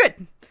 Good.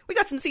 Good. We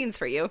got some scenes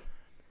for you.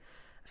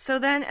 So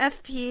then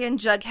FP and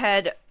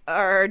Jughead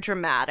are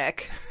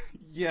dramatic.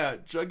 Yeah,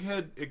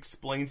 Jughead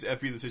explains to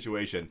FP the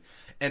situation.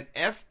 And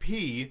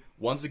FP,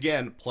 once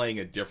again, playing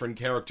a different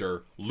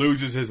character,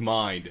 loses his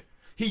mind.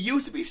 He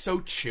used to be so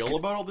chill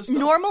about all this stuff.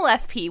 Normal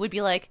FP would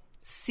be like,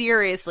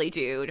 seriously,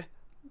 dude,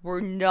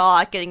 we're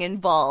not getting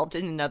involved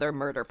in another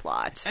murder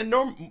plot. And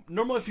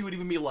normal FP would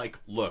even be like,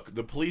 look,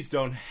 the police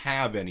don't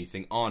have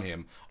anything on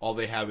him. All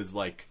they have is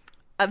like...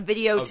 a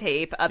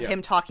videotape of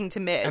him talking to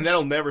Midge. And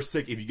that'll never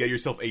stick if you get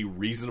yourself a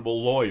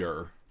reasonable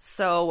lawyer.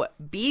 So,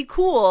 be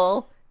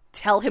cool.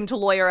 Tell him to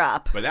lawyer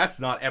up. But that's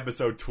not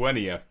episode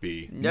 20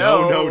 FP.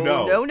 No.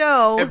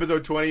 No.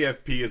 Episode 20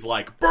 FP is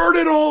like, burn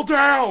it all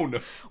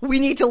down! We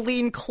need to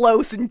lean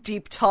close and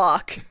deep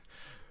talk.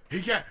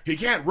 He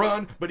can't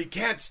run, but he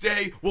can't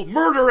stay. We'll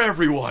murder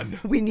everyone.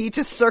 We need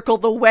to circle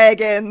the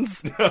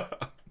wagons.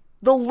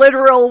 The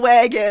literal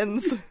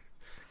wagons.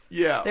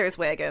 Yeah. There's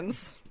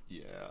wagons.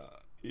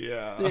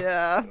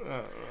 Yeah.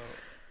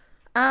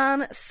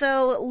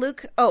 So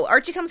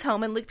Archie comes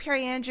home and Luke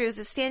Perry Andrews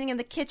is standing in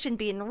the kitchen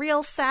being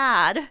real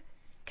sad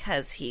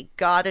because he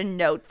got a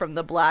note from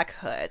the Black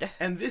Hood.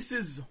 And this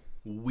is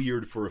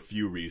weird for a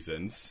few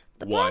reasons.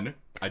 One,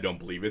 I don't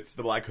believe it's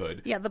the Black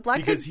Hood. Yeah, the Black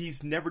Hood. Because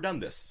he's never done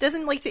this.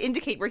 Doesn't like to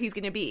indicate where he's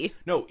going to be.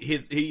 No,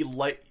 he's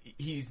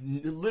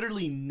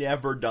literally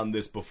never done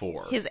this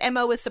before. His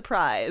MO is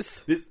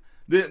surprise.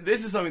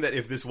 This is something that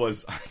if this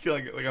was, I feel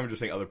like I'm just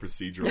saying other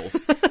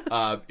procedurals.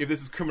 If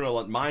this is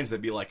Criminal Minds,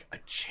 that'd be like a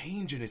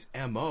change in his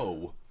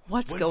MO.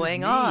 What's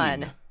going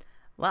on?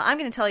 Well, I'm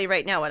going to tell you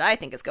right now what I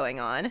think is going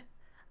on.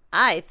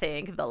 I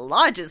think the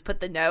lodges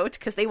put the note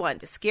because they wanted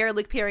to scare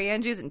Luke Perry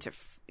Andrews into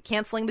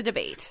canceling the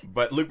debate.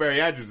 But Luke Perry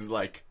Andrews is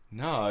like,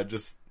 nah,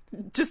 just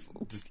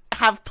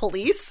have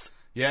police.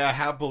 Yeah,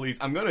 have police.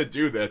 I'm going to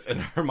do this. And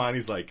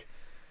Hermione's like,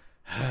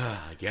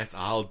 I guess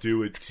I'll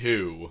do it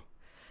too.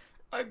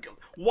 Like,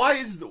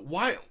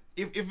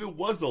 if it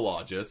was the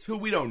Lodges, who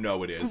we don't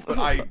know it is,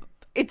 but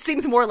it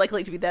seems more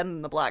likely to be them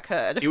than the Black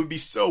Hood. It would be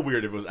so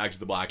weird if it was actually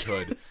the Black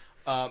Hood.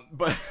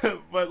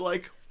 But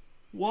like,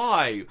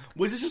 why?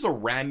 Was this just a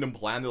random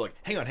plan? They're like,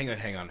 hang on.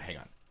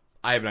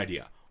 I have an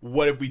idea.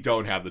 What if we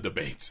don't have the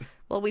debate?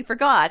 Well, we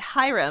forgot.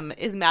 Hiram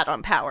is mad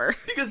on power.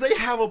 Because they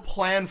have a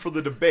plan for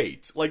the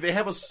debate. Like, they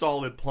have a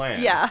solid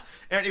plan. Yeah.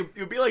 And it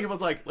would be like if I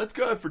was like, let's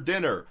go out for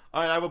dinner.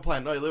 All right, I have a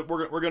plan. All right,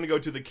 we're going to go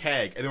to the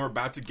keg. And then we're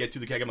about to get to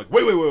the keg. I'm like,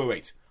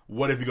 wait.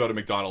 What if you go to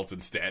McDonald's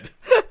instead?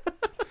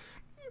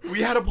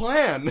 We had a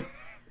plan.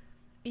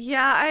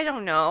 Yeah, I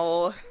don't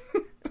know.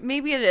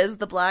 Maybe it is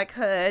the Black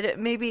Hood.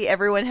 Maybe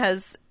everyone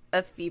has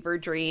a fever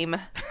dream.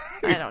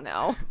 I don't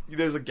know.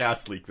 There's a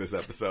gas leak this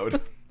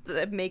episode.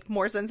 That make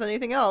more sense than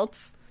anything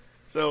else.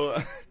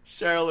 So,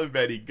 Cheryl and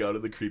Betty go to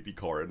the creepy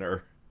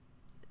coroner.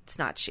 It's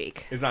not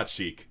Chic. It's not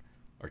Chic.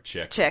 Or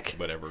Chick.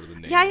 Whatever the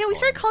name. Yeah, I know. We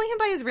started calling him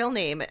by his real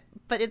name,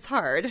 but it's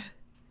hard.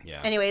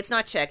 Yeah. Anyway, it's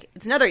not Chick.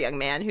 It's another young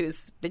man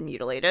who's been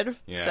mutilated.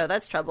 Yeah. So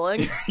that's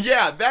troubling.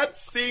 Yeah, that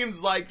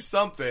seems like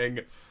something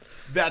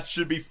that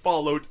should be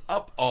followed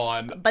up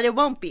on. But it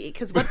won't be,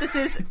 because what this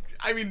is...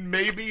 I mean,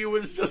 maybe it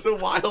was just a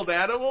wild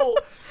animal...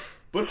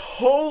 But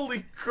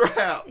holy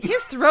crap.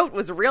 His throat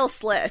was real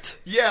slit.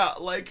 Yeah,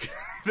 like,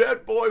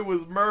 that boy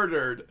was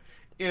murdered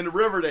in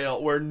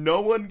Riverdale where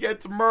no one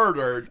gets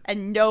murdered.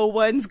 And no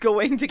one's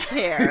going to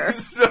care.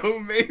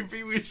 So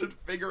maybe we should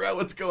figure out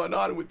what's going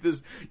on with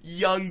this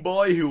young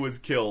boy who was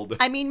killed.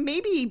 I mean,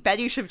 maybe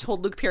Betty should have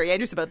told Luke Perry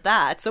Andrews about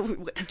that. So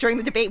during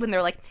the debate when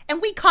they're like,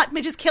 and we caught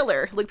Midge's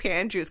killer, Luke Perry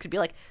Andrews could be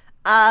like,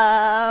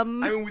 I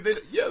mean,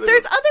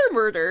 there's other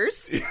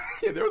murders.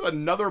 Yeah, there was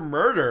another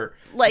murder.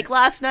 Like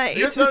last night.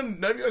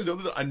 None of you guys know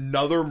that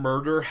another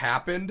murder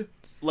happened?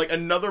 Like,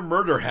 another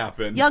murder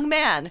happened. Young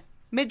man,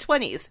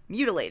 mid-20s,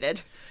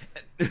 mutilated.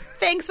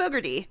 Fangs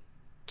Fogarty,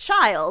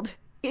 child,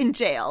 in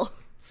jail.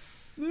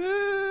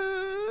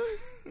 Well,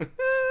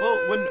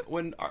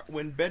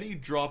 when Betty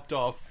dropped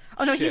off...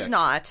 Oh, no, he's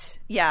not.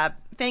 Yeah,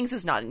 Fangs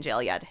is not in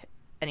jail yet.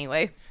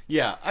 Anyway.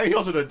 Yeah, I mean, he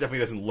also definitely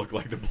doesn't look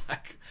like the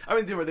Black... I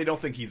mean, they don't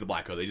think he's the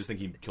Black Hood. They just think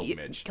he killed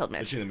Midge. Killed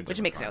Midge,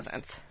 which makes no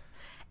sense.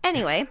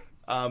 Anyway.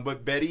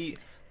 But Betty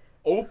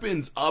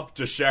opens up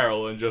to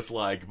Cheryl and just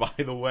like, by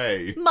the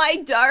way,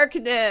 my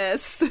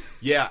darkness.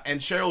 Yeah,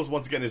 and Cheryl's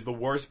once again is the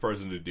worst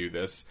person to do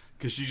this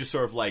because she's just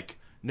sort of like,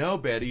 no,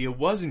 Betty, it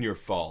wasn't your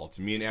fault.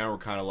 Me and Aaron were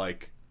kind of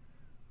like,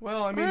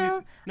 well, I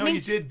mean,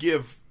 you did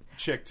give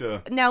Chick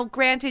to... Now,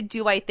 granted,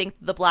 do I think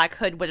the Black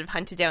Hood would have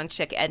hunted down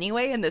Chick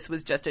anyway, and this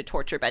was just a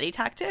torture Betty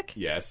tactic?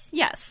 Yes.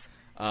 Yes.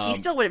 He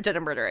still would have done a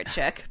murder at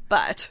Chick,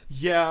 but...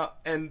 Yeah,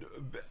 and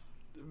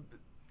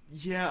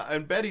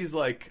Betty's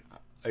like,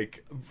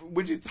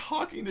 when she's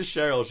talking to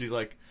Cheryl, she's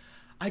like,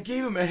 I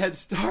gave him a head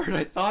start.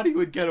 I thought he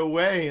would get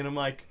away. And I'm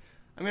like,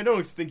 I mean, I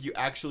don't think you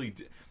actually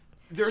did.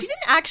 She didn't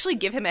actually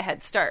give him a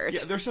head start.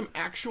 Yeah, there's some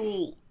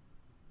actual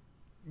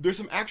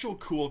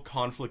cool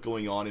conflict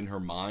going on in her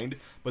mind,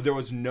 but there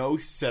was no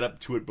setup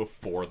to it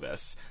before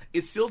this.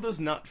 It still does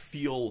not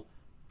feel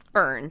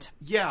earned.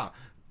 Yeah,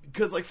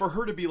 because like for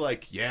her to be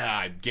like, yeah,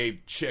 I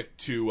gave Chick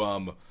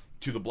to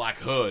the Black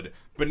Hood,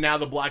 but now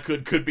the Black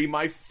Hood could be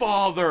my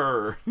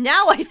father.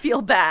 Now I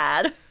feel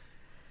bad.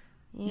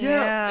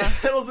 Yeah.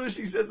 And also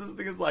she says this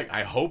thing is like,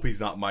 I hope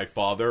he's not my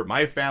father.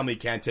 My family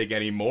can't take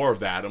any more of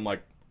that. I'm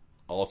like,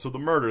 also the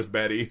murders,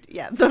 Betty.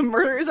 Yeah, the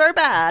murders are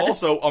bad.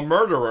 Also a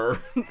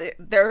murderer.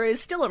 There is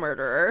still a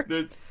murderer.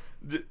 There's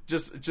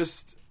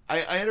just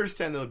I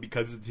understand that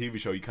because it's a TV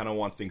show, you kind of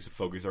want things to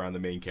focus around the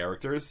main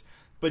characters,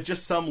 but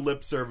just some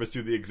lip service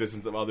to the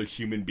existence of other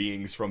human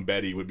beings from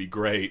Betty would be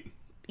great.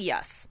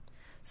 Yes.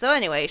 So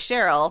anyway,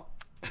 Cheryl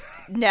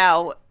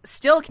now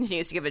still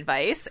continues to give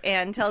advice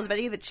and tells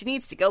Betty that she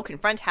needs to go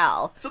confront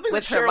Hal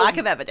with her lack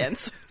of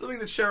evidence. Something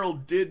that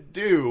Cheryl did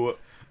do.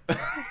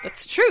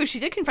 That's true. She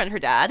did confront her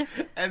dad.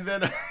 And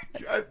then,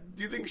 do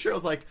you think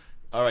Cheryl's like,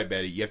 all right,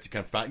 Betty, you have to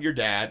confront your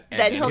dad, and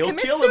then he'll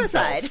commit kill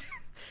suicide.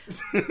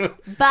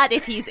 But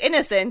if he's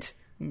innocent,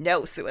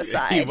 no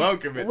suicide. He won't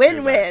commit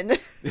Win-win.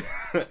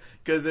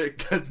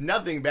 Because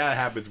nothing bad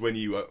happens when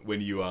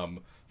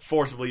you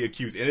forcibly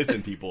accuse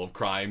innocent people of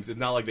crimes. It's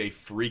not like they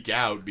freak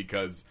out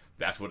because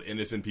that's what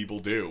innocent people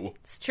do.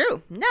 It's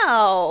true.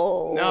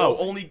 No,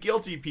 only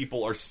guilty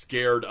people are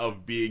scared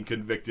of being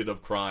convicted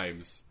of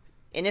crimes.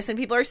 Innocent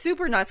people are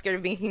super not scared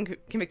of being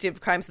convicted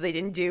of crimes that they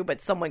didn't do, but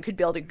someone could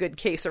build a good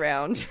case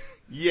around.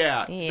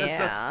 Yeah.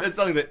 That's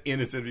something that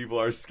innocent people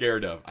are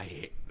scared of. I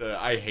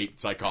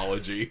hate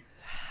psychology.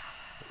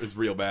 It's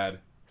real bad.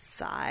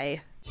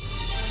 Sigh.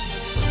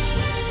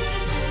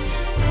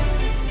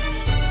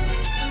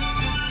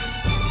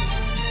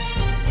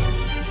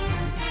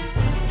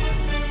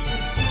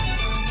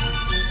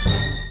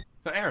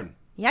 Now, Aaron.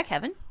 Yeah,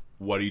 Kevin?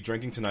 What are you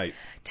drinking tonight?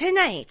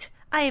 Tonight,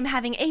 I am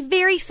having a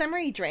very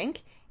summery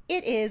drink.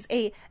 It is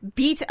a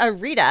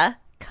Beat-A-Rita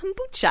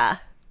kombucha.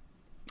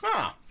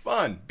 Ah,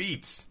 fun.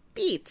 Beets.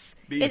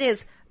 It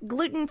is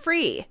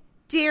gluten-free,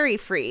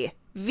 dairy-free,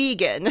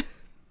 vegan.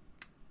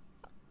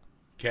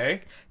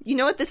 Okay. You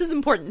know what? This is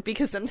important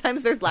because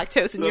sometimes there's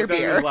lactose in your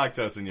beer. Sometimes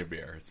there's lactose in your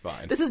beer. It's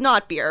fine. This is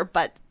not beer,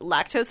 but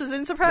lactose is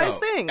in surprise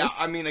things.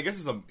 I mean, I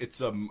guess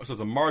it's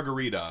a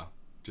margarita,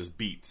 just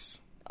beets.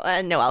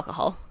 No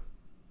alcohol.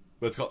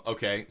 Let's call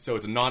okay. So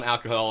it's a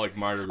non-alcoholic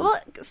margarita. Well,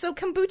 so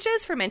kombucha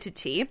is fermented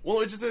tea. Well,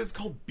 it's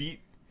called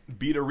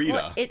Beat-A-Rita.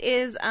 Well, it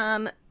is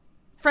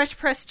fresh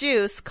pressed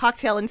juice,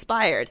 cocktail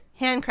inspired,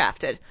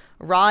 handcrafted,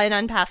 raw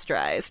and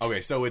unpasteurized.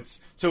 Okay, so it's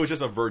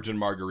just a virgin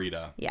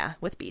margarita. Yeah,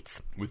 with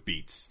beets.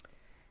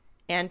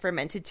 And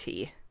fermented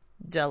tea.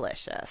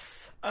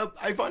 Delicious.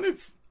 I find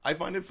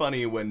it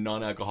funny when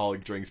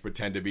non-alcoholic drinks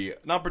pretend to be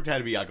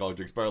alcoholic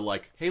drinks, but are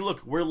like, hey,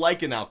 look, we're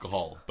like an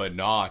alcohol, but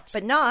not.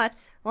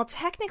 Well,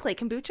 technically,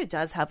 kombucha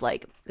does have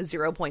like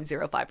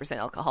 0.05%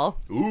 alcohol.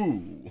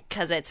 Ooh.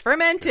 Because it's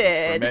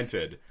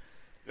fermented.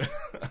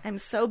 I'm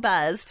so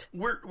buzzed.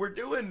 We're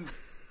doing...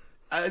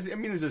 I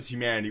mean, this is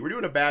humanity. We're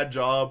doing a bad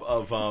job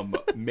of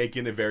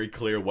making it very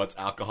clear what's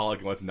alcoholic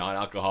and what's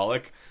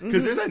non-alcoholic.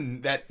 Because there's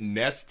that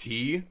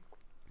Nestea.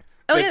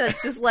 Oh, yeah,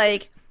 that's just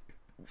like...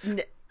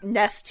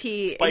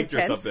 Nestea spiked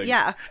intense. Or something.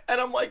 Yeah. And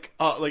I'm like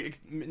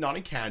not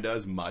in Canada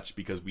as much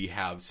because we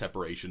have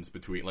separations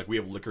between, like, we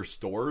have liquor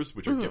stores,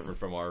 which are different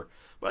from our,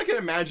 but I can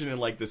imagine in,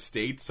 like, the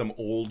States, some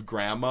old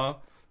grandma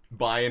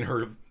buying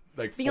her,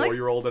 like,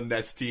 4-year-old a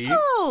Nestea.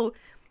 Oh,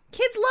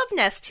 kids love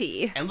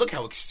Nestea. And look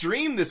how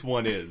extreme this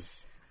one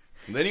is.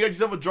 And then you got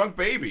yourself a drunk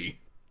baby.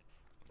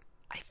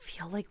 I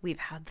feel like we've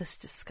had this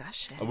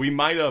discussion. We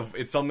might have.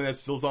 It's something that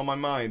still's on my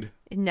mind.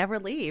 It never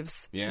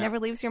leaves. Yeah. Never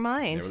leaves your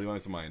mind. Never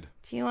leaves my mind.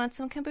 Do you want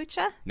some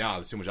kombucha? No,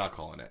 there's too much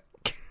alcohol in it.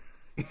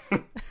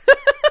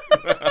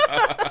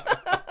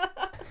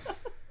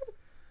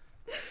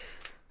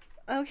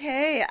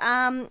 Okay,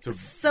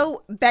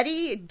 so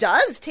Betty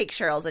does take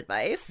Cheryl's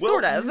advice,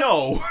 sort of.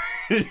 No.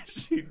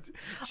 she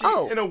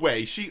in a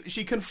way,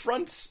 she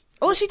confronts...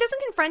 Well, she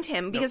doesn't confront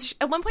him because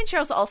at one point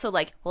Cheryl's also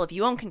like, well, if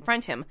you won't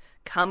confront him,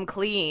 come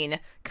clean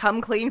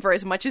for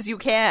as much as you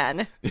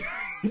can.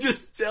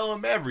 Just tell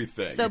him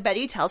everything. So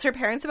Betty tells her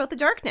parents about the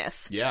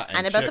darkness. Yeah,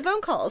 and about the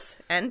phone calls.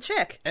 And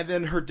Chick. And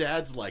then her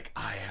dad's like,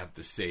 I have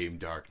the same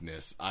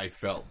darkness. I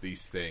felt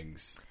these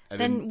things. And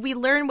then we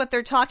learn what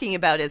they're talking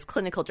about is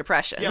clinical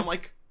depression. Yeah, I'm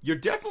like, you're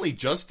definitely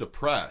just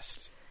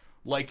depressed.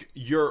 Like,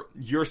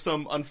 you're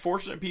some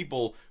unfortunate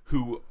people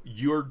who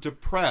you're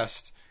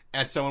depressed,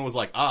 and someone was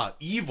like,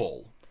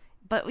 evil.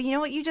 But you know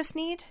what you just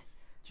need?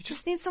 You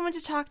just need someone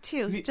to talk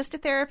to. Just a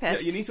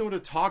therapist. Yeah, you need someone to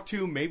talk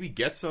to, maybe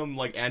get some,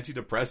 like,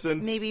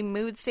 antidepressants. Maybe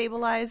mood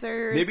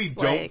stabilizers. Maybe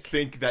don't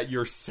think that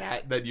your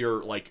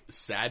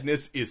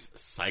sadness is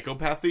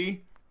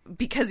psychopathy.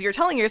 Because you're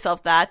telling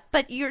yourself that,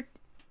 but you're...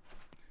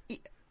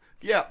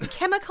 Yeah.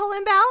 Chemical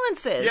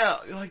imbalances.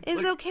 Yeah.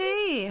 Is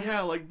okay.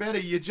 Yeah, like,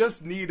 Betty, you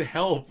just need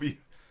help.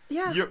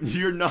 Yeah.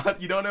 You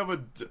don't have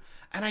a...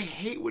 And I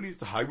hate when he's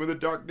talking about the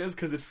darkness,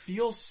 because it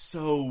feels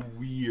so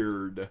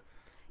weird.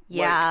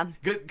 Yeah.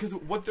 Because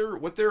what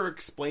they're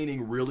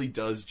explaining really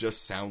does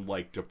just sound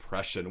like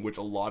depression, which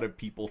a lot of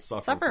people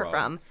suffer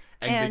from.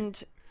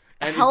 And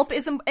help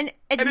is... And admitting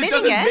and it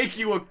doesn't make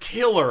you a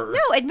killer.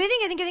 No, admitting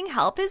it and getting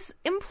help is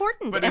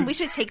important. And we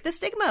should take the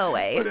stigma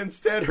away. But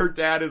instead, her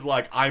dad is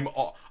like,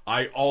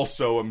 I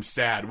also am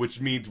sad, which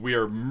means we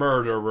are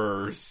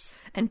murderers.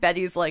 And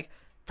Betty's like,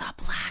 the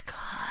Black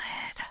Hood.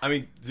 I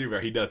mean, to be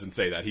fair, he doesn't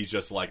say that. He's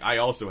just like, I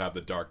also have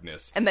the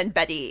darkness. And then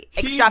Betty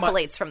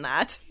extrapolates from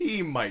that.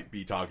 He might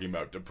be talking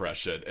about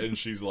depression. And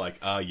she's like,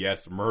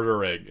 yes,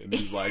 murdering. And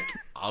he's like,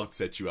 I'll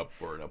set you up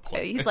for an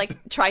appointment. He's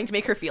like trying to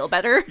make her feel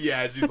better.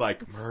 Yeah, she's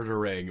like,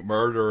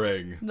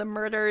 murdering. The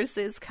murders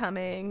is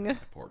coming.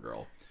 Poor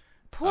girl.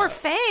 Poor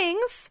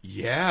Fangs.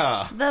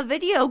 Yeah. The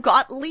video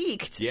got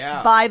leaked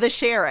Yeah. by the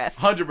sheriff.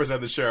 100%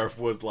 the sheriff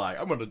was like,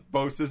 I'm going to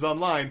post this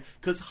online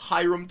because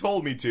Hiram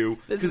told me to.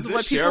 This is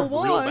what people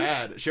want. Real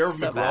bad. Sheriff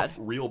so McGruff, bad.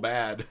 Real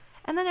bad.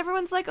 And then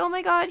everyone's like, oh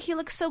my god, he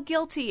looks so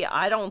guilty.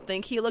 I don't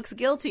think he looks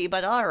guilty,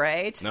 but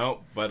alright.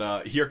 No,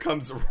 but here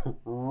comes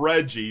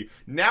Reggie.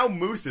 Now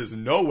Moose is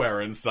nowhere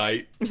in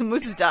sight.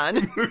 Moose is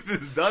done. Moose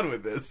is done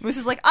with this. Moose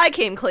is like, I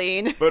came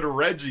clean. But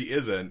Reggie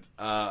isn't.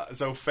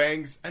 So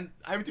Fangs, and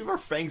I mean, to be fair,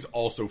 Fangs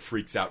also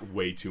freaks out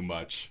way too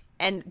much.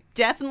 And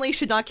definitely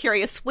should not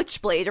carry a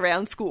switchblade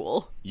around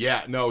school.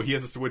 Yeah, no, he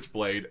has a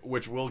switchblade,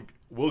 which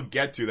we'll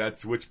get to that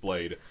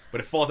switchblade. But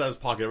it falls out of his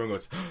pocket, everyone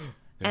goes...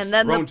 And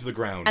then thrown to the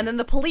ground. And then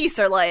the police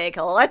are like,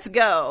 let's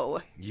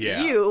go.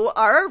 Yeah. You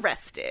are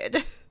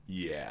arrested.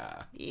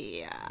 Yeah.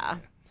 Yeah.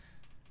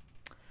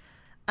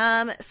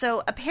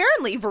 So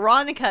apparently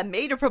Veronica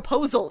made a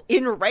proposal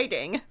in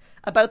writing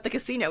about the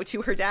casino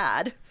to her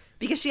dad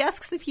because she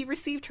asks if he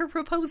received her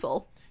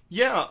proposal.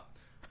 Yeah.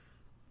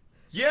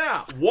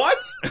 Yeah.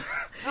 What?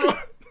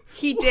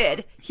 He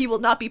did. He will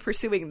not be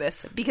pursuing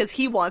this because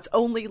he wants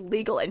only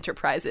legal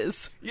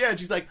enterprises. Yeah, and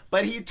she's like,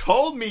 but he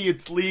told me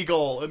it's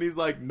legal. And he's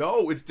like,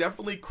 no, it's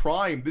definitely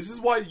crime. This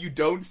is why you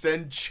don't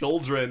send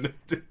children.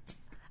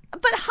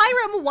 But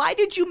Hiram, why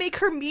did you make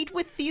her meet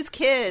with these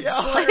kids? Yeah,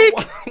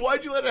 Hiram,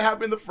 why'd you let it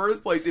happen in the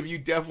first place if you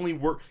definitely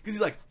were... Because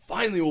he's like,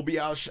 finally we'll be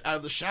out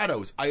of the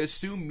shadows. I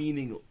assume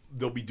meaning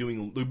they'll be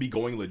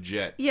going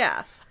legit.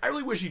 Yeah. I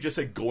really wish he just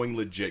said going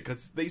legit,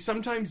 because they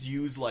sometimes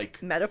use,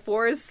 like...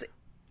 metaphors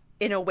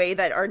in a way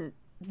that are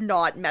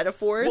not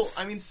metaphors. Well,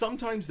 I mean,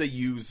 sometimes they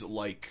use,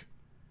 like,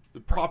 the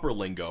proper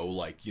lingo,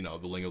 like, the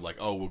lingo, like,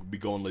 oh, we'll be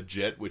going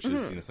legit, which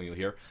is, something you'll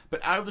hear.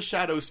 But Out of the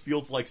Shadows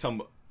feels like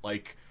some,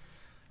 like,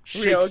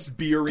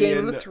 Shakespearean,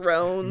 Game of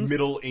Thrones,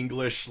 Middle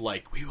English,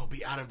 like, we will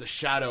be out of the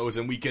shadows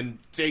and we can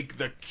take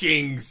the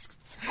king's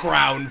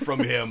crown from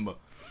him.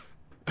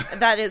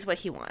 That is what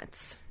he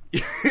wants.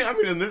 I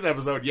mean, in this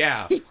episode,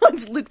 yeah. He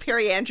wants Luke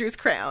Perry Andrews'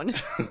 crown.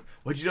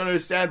 What you don't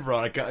understand,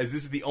 Veronica, is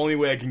this is the only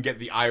way I can get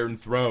the Iron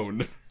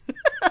Throne.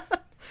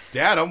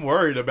 Dad, I'm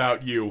worried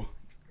about you.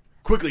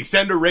 Quickly,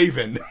 send a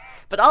raven.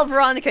 But all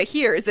Veronica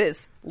hears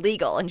is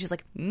legal, and she's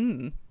like,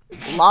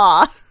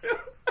 law.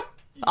 Yeah.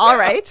 All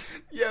right.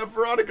 Yeah,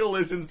 Veronica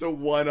listens to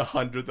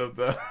 1/100th of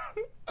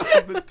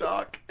the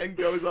talk and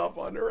goes off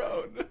on her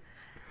own.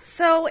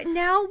 So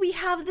now we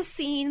have the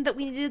scene that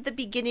we needed at the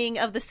beginning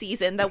of the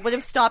season that would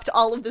have stopped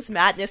all of this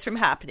madness from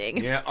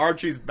happening. Yeah,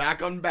 Archie's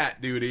back on bat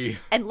duty.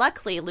 And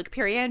luckily, Luke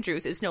Perry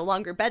Andrews is no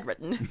longer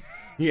bedridden.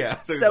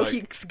 Yeah. So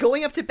he's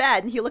going up to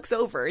bed and he looks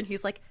over and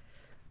he's like,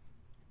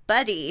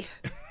 buddy,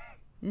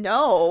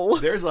 no.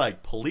 There's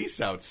like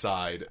police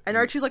outside. And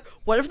Archie's like,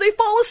 what if they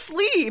fall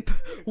asleep?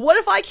 What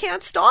if I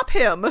can't stop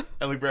him?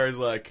 And Luke Perry's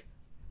like,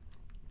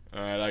 all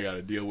right, I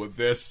gotta deal with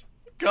this.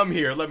 Come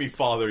here, let me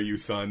father you,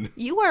 son.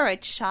 You are a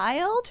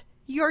child?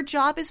 Your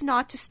job is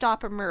not to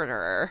stop a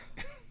murderer.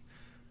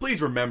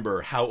 Please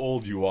remember how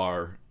old you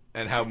are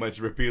and how much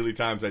repeatedly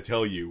times I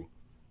tell you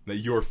that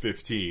you're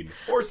 15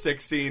 or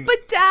 16.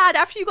 But Dad,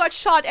 after you got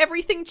shot,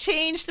 everything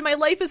changed and my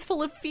life is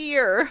full of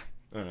fear.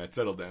 All right,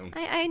 settle down.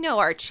 I know,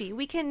 Archie.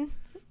 We can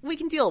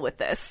deal with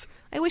this.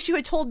 I wish you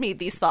had told me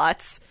these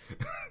thoughts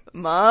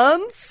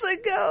months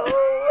ago.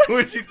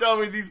 Would you tell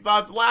me these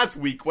thoughts last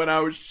week when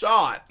I was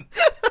shot?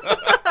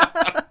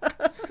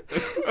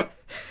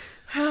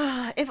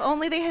 If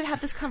only they had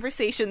had this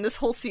conversation, this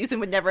whole season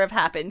would never have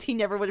happened. He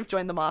never would have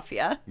joined the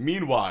Mafia.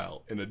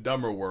 Meanwhile, in a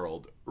dumber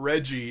world,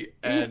 Reggie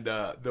and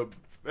the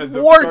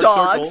War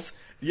Dogs. Circle,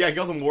 yeah, he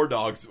calls them War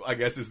Dogs, I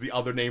guess is the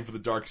other name for the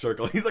Dark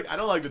Circle. He's like, I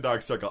don't like the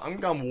Dark Circle. I'm going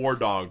to call them War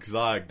Dogs, because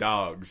I like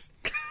dogs.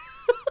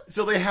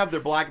 So they have their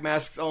black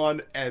masks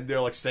on, and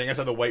they're, like, staying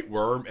outside the White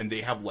Worm, and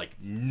they have, like,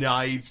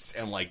 knives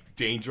and, like,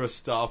 dangerous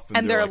stuff.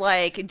 And they're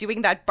like,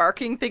 doing that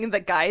barking thing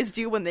that guys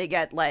do when they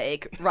get,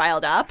 like,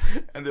 riled up.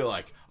 And they're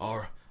like,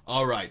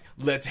 all right,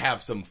 let's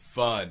have some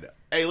fun.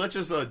 Hey, let's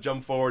just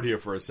jump forward here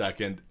for a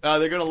second.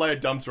 They're going to light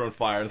a dumpster on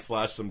fire and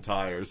slash some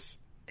tires.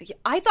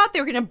 I thought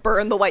they were going to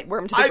burn the White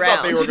Worm to the ground. I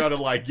thought they were going to,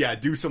 like,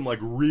 do some, like,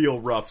 real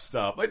rough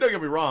stuff. Like, don't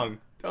get me wrong.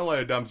 Don't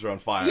light a dumpster on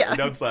fire. Yeah. Or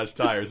don't slash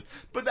tires.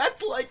 But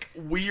that's, like,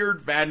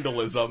 weird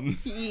vandalism.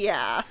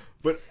 Yeah.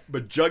 But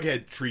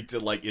Jughead treats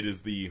it like it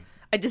is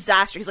a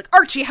disaster. He's like,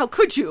 Archie, how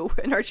could you?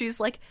 And Archie's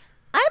like,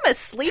 I'm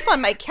asleep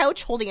on my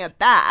couch holding a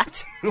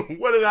bat.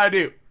 What did I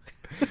do?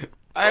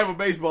 I have a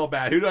baseball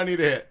bat. Who do I need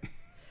to hit?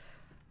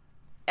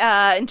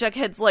 And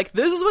Jughead's like,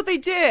 this is what they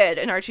did.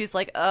 And Archie's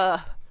like,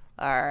 all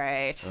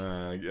right.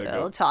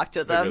 I'll talk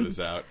to them. Figure this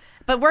out.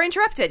 But we're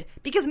interrupted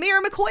because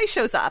Mayor McCoy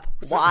shows up.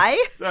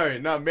 Why? Sorry,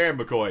 not Mayor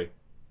McCoy.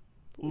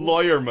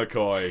 Lawyer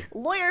McCoy.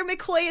 Lawyer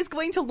McCoy is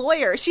going to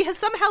lawyer. She has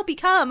somehow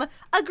become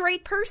a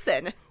great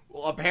person.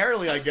 Well,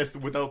 apparently, I guess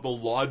without the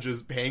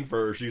lodges paying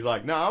for her, she's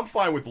like, "Nah, I'm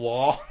fine with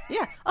law."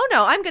 Yeah. Oh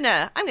no, I'm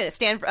gonna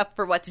stand up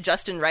for what's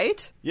just and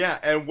right. Yeah,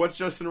 and what's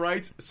just and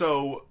right?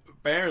 So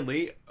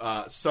apparently,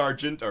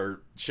 Sergeant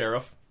or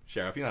Sheriff,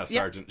 you're not a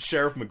sergeant, yep.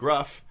 Sheriff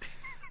McGruff,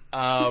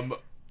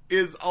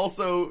 is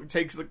also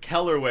takes the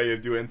Keller way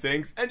of doing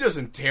things and just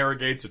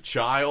interrogates a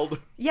child.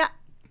 Yeah,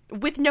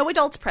 with no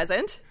adults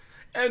present.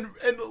 And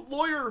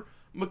Lawyer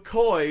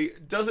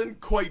McCoy doesn't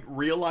quite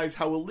realize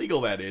how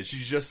illegal that is.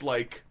 She's just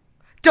like,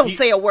 don't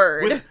say a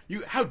word.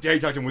 How dare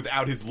you talk to him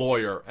without his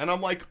lawyer? And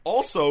I'm like,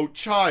 also,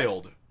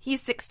 child. He's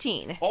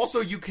 16.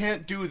 Also, you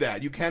can't do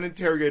that. You can't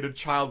interrogate a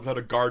child without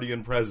a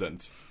guardian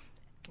present.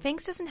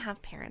 Thanks doesn't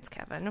have parents,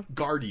 Kevin.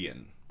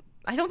 Guardian.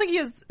 I don't think he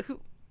has... Who?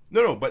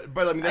 No, but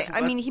I mean...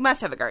 I mean, he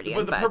must have a guardian,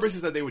 But the purpose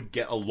is that they would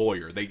get a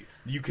lawyer.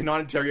 You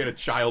cannot interrogate a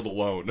child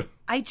alone.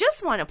 I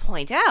just want to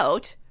point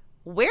out,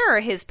 where are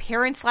his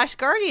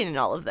parents/guardian in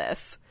all of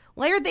this?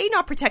 Why are they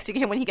not protecting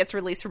him when he gets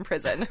released from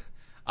prison?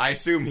 I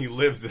assume he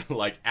lives,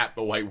 like, at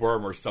the White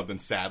Worm or something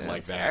sad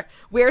like that. Fair.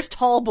 Where's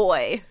Tall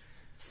Boy?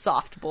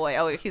 Soft Boy.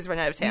 Oh, he's run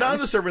out of town. None of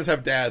the servants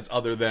have dads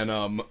other than,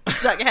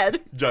 Jughead.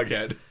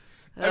 Jughead.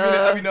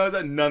 I mean, notice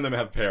that none of them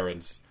have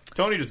parents.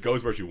 Tony just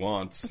goes where she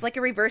wants. It's like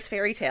a reverse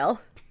fairy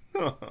tale.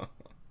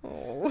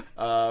 Oh.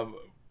 Yeah.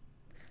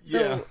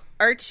 So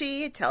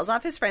Archie tells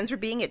off his friends for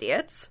being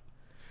idiots.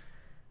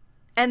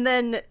 And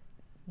then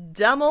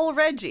dumb ol'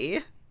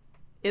 Reggie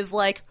is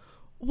like,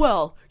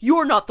 well,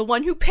 you're not the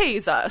one who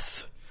pays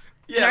us.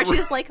 Yeah, and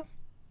Archie's like,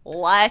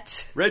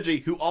 what? Reggie,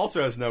 who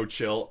also has no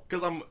chill,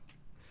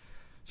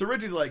 So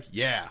Reggie's like,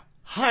 yeah,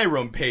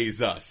 Hiram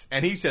pays us.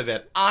 And he said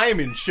that I'm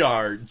in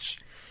charge.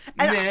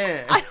 And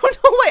I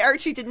don't know why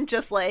Archie didn't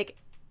just, like,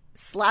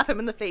 slap him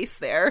in the face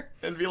there.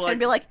 And be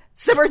like,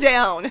 simmer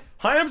down.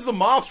 Hiram's the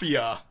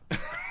mafia.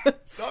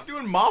 Stop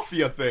doing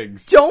mafia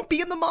things. Don't be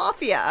in the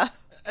mafia.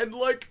 And,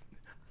 like,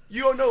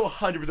 you don't know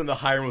 100% that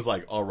Hiram was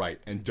like, all right,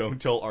 and don't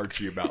tell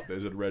Archie about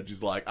this. And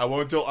Reggie's like, I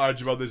won't tell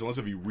Archie about this unless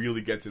if he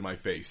really gets in my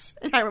face.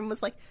 And Hiram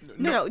was like,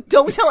 no,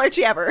 don't tell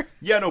Archie ever.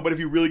 Yeah, no, but if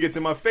he really gets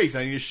in my face,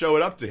 I need to show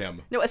it up to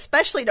him. No,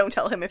 especially don't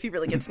tell him if he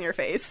really gets in your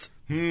face.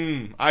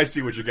 I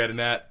see what you're getting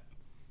at.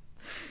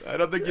 I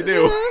don't think you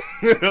do.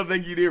 I don't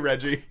think you do,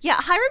 Reggie. Yeah,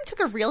 Hiram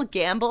took a real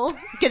gamble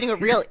getting a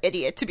real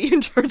idiot to be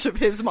in charge of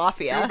his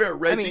mafia.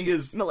 Reggie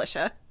is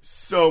militia.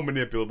 So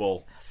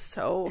manipulable.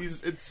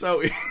 It's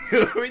so...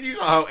 I mean, you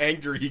saw how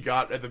angry he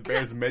got at the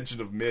Bears' mention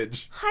of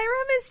Midge.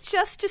 Hiram is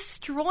just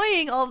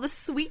destroying all the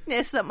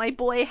sweetness that my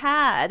boy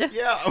had.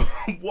 Yeah,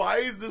 why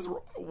is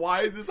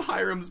this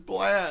Hiram's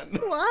plan?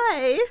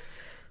 Why?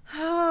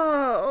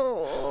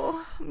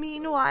 Oh.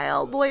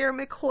 Meanwhile, Lawyer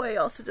McCoy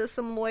also does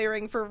some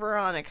lawyering for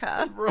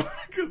Veronica.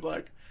 Veronica's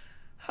like,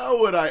 how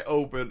would I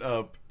open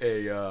up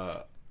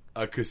a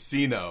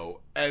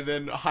casino? And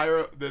then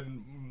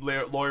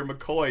Lawyer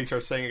McCoy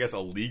starts saying, I guess,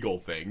 illegal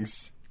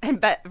things. And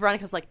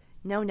Veronica's like,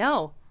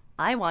 no,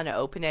 I want to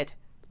open it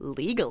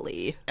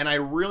legally. And I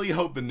really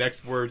hope the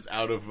next words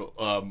out of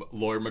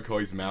Lawyer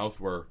McCoy's mouth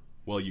were,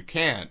 well, you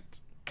can't.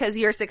 Because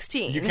you're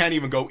 16. You can't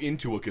even go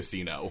into a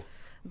casino.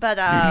 But,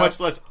 much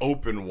less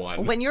open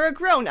one. When you're a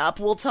grown-up,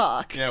 we'll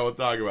talk. Yeah, we'll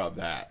talk about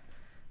that.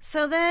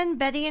 So then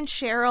Betty and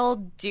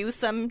Cheryl do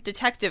some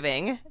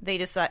detectiving.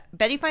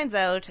 Betty finds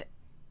out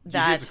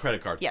that... She has a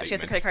credit card statement. Yeah, she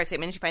has a credit card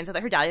statement, and she finds out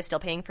that her dad is still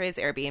paying for his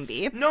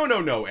Airbnb.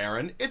 No,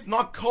 Aaron. It's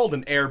not called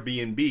an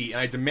Airbnb, and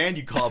I demand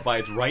you call it by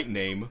its right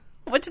name.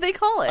 What do they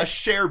call it? A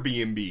share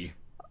B&B.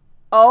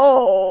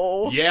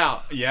 Oh. Yeah.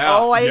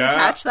 Oh, I didn't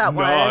catch that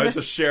one. No, it's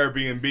a share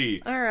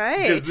B&B. All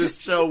right. Because this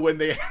show,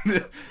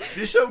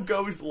 this show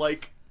goes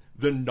like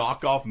the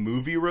knockoff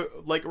movie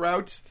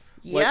route.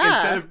 Yeah. Like,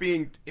 instead of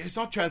being, it's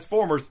not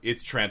Transformers,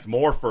 it's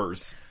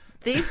Transmorphers.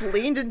 They've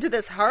leaned into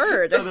this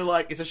hard. So they're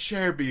like, it's a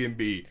share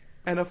B&B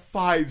and a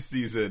 5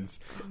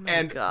 seasons. Oh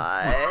my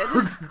God.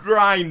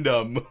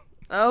 Grind'em.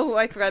 Oh,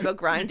 I forgot about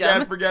Grind'em. You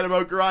can't forget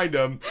about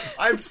Grind'em.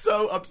 I'm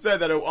so upset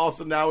that it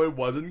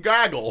wasn't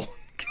Gaggle.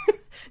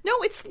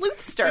 No, it's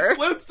Sleuthster. It's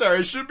Sleuthster.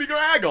 It should be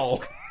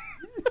Graggle.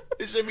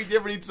 It should be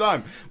different each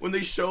time. When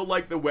they show,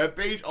 like, the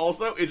webpage,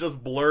 also, it's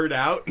just blurred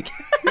out.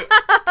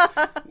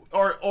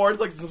 or it's,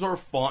 like, some sort of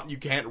font you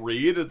can't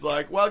read. It's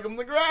like, welcome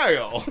to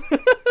Graggle.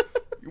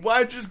 Why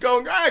don't you just go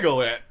and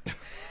Graggle it?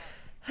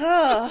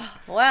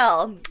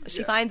 Well,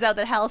 she finds out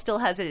that Hal still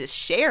has a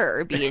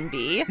share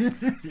B&B,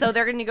 so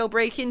they're going to go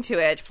break into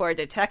it for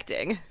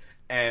detecting.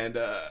 And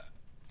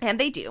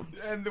they do.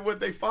 And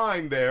what they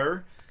find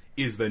there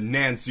is the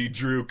Nancy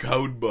Drew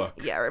code book.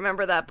 Yeah,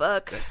 remember that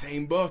book? The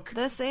same book.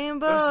 The same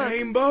book. The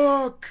same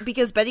book.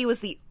 Because Betty was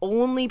the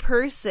only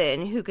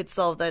person who could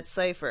solve that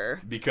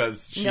cipher.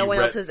 Because no one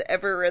else has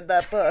ever read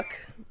that book.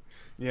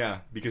 Yeah,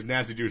 because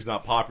Nancy Drew's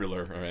not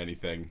popular or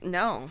anything.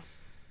 No.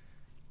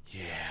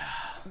 Yeah.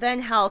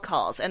 Then Hal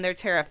calls, and they're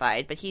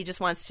terrified, but he just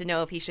wants to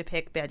know if he should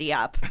pick Betty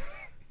up.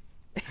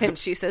 And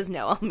she says,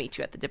 no, I'll meet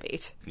you at the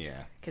debate.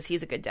 Yeah. Because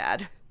he's a good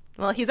dad.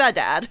 Well, he's a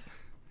dad.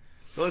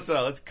 So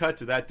let's cut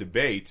to that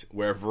debate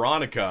where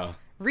Veronica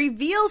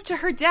reveals to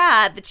her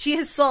dad that she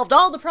has solved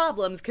all the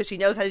problems because she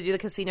knows how to do the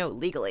casino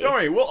legally. Don't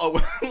worry,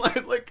 well,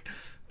 like,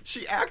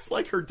 she acts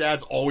like her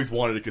dad's always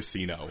wanted a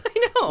casino.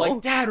 I know.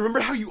 Like, Dad,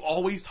 remember how you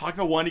always talk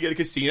about wanting to get a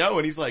casino?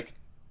 And he's like,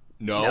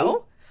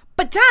 no.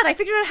 But Dad, I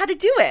figured out how to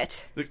do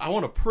it. Like, I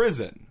want a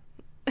prison,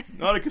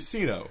 not a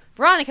casino.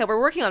 Veronica, we're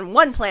working on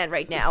one plan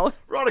right now.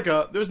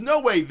 Veronica, there's no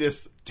way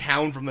this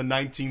town from the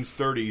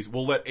 1930s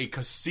will let a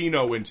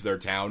casino into their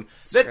town.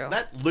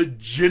 That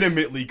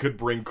legitimately could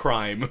bring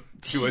crime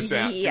to a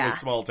town, to a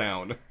small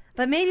town.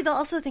 But maybe they'll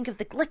also think of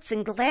the glitz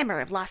and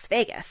glamour of Las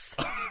Vegas.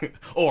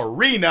 Or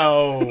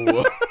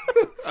Reno.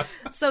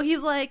 So he's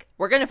like,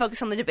 we're going to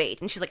focus on the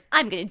debate. And she's like,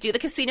 I'm going to do the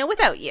casino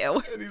without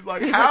you. And he's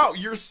like, how?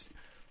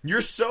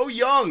 You're so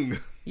young.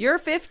 You're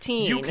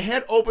 15. You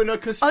can't open a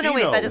casino. Oh, no,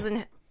 wait, that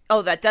doesn't...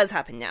 Oh, that does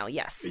happen now,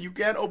 yes. You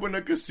can't open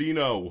a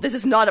casino. This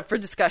is not up for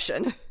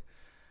discussion.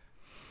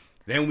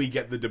 Then we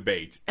get the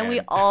debate. And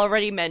we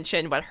already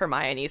mentioned what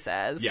Hermione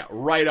says. Yeah,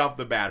 right off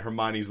the bat,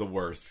 Hermione's the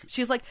worst.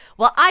 She's like,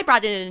 well, I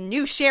brought in a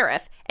new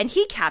sheriff, and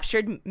he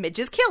captured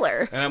Midge's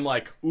killer. And I'm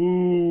like,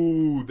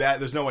 ooh,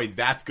 there's no way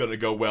that's gonna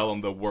go well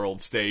on the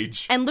world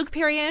stage. And Luke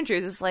Perry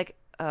Andrews is like,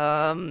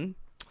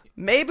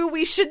 maybe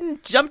we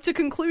shouldn't jump to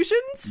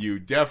conclusions? You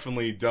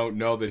definitely don't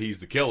know that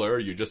he's the killer.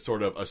 You're just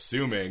sort of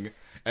assuming.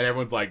 And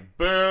everyone's like,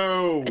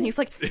 boo! And he's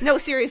like, no,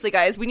 seriously,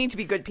 guys, we need to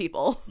be good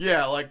people.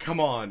 Yeah, like, come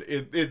on.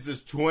 It's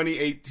just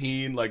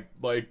 2018. Like,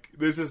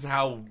 this is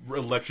how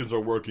elections are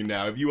working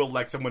now. If you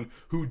elect someone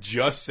who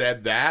just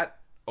said that,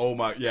 oh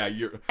my, yeah,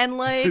 and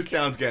like, this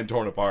town's getting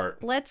torn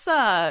apart. Let's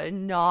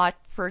not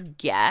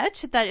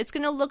forget that it's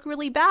gonna look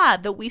really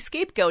bad that we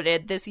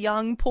scapegoated this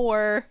young,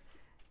 poor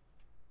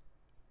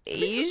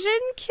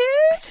Asian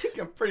kid?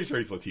 I'm pretty sure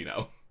he's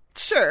Latino.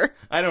 Sure.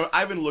 I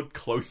haven't looked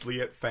closely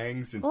at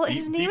Fangs. Well,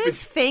 his name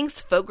is Fangs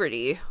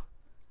Fogarty,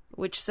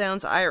 which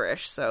sounds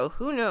Irish, so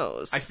who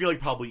knows? I feel like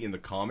probably in the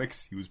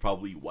comics, he was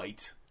probably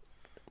white.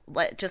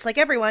 Just like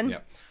everyone. Yeah.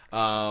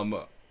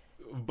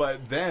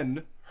 But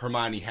then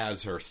Hermione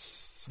has her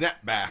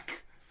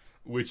snapback,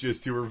 which is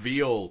to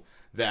reveal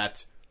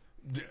that,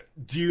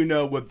 do you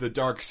know what the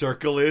Dark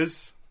Circle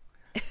is?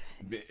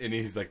 And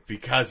he's like,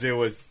 because it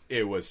was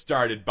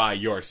started by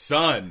your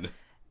son.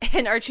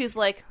 And Archie's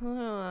like,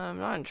 I'm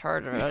not in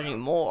charge of it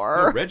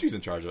anymore. No, Reggie's in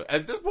charge of it.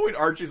 At this point,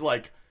 Archie's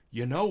like,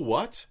 you know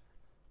what?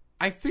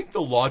 I think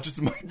the lodges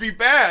might be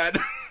bad.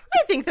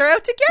 I think they're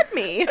out to get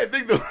me. I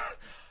think the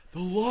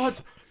lodge...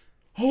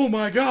 Oh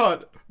my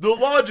god. The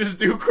lodges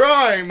do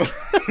crime.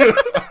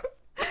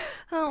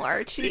 Oh,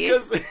 Archie.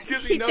 Because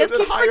he knows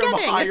that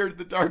Hiram hired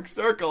the Dark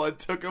Circle and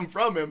took him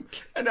from him.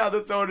 And now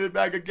they're throwing it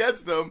back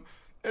against him.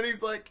 And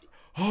he's like,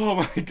 oh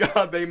my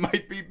god, they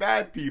might be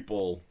bad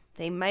people.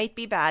 They might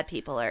be bad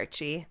people,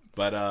 Archie.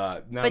 But none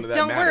of that matters. But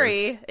don't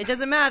worry, it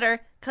doesn't matter,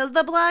 because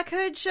the Black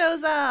Hood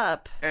shows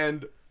up.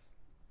 And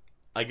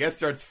I guess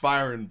starts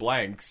firing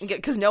blanks.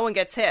 Because no one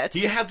gets hit.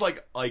 He has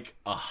like a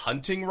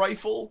hunting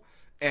rifle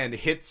and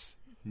hits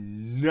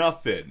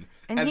nothing.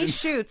 And he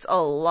shoots a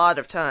lot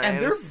of times. And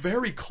they're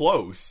very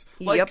close.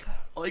 Yep.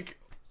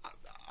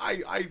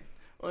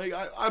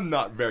 I'm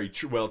not very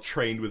well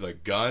trained with a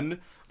gun,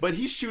 but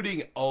he's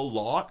shooting a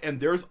lot, and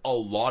there's a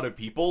lot of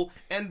people,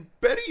 and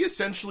Betty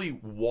essentially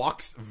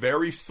walks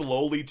very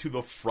slowly to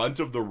the front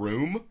of the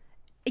room.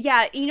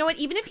 Yeah, you know what?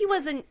 Even if he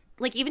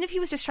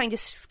was just trying to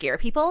scare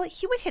people,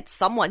 he would hit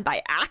someone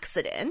by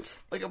accident.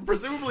 Like,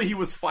 presumably he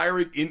was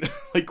firing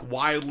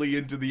wildly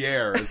into the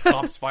air as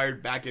cops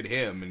fired back at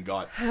him and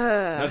got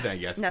nothing, I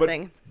guess.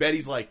 Nothing. But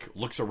Betty's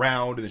looks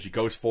around, and then she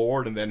goes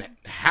forward, and then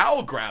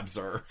Hal grabs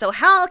her. So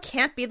Hal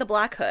can't be the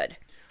Black Hood.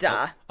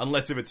 Duh.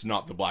 Unless if it's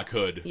not the Black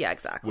Hood. Yeah,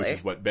 exactly. Which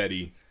is what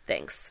Betty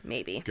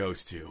maybe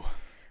goes to.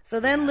 So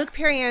then Luke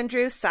Perry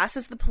Andrews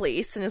sasses the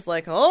police and is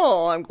like,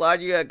 oh, I'm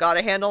glad you got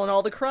a handle on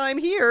all the crime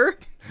here.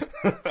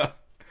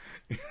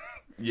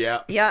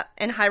 Yeah. Yeah,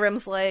 and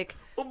Hiram's like,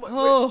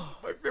 my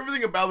favorite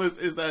thing about this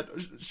is that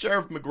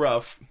Sheriff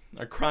McGruff,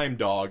 a crime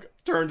dog,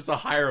 turns to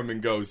Hiram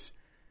and goes,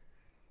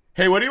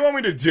 hey, what do you want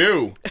me to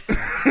do?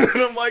 And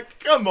I'm like,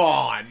 come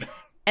on.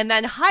 And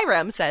then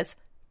Hiram says,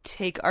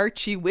 take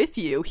Archie with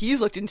you. He's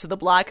looked into the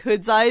Black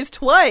Hood's eyes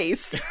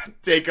twice.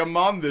 Take him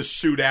on this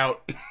shootout.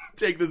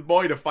 Take this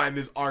boy to find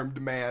this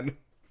armed man.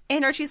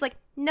 And Archie's like,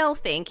 no,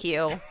 thank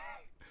you.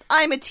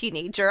 I'm a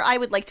teenager. I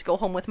would like to go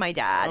home with my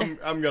dad.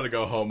 I'm gonna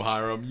go home,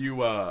 Hiram.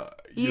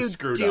 You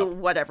screwed do up.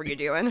 Whatever you're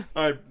doing.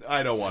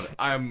 I don't want it.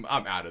 I'm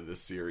out of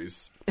this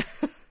series.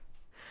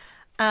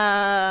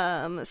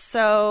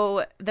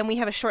 So then we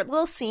have a short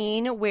little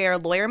scene where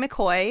Lawyer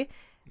McCoy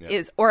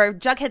or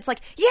Jughead's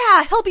like,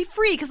 yeah, he'll be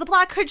free because the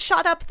Black Hood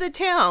shot up the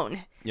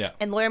town. Yeah.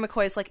 And Lawyer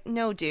McCoy's like,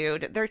 no,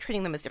 dude, they're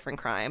treating them as different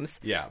crimes.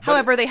 Yeah.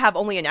 However, they have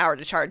only an hour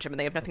to charge him and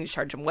they have nothing to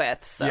charge him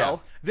with,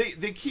 so. Yeah.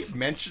 They keep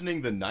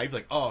mentioning the knife,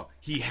 like, oh,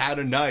 he had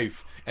a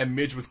knife and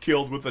Midge was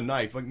killed with a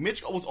knife. Like,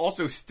 Midge was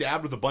also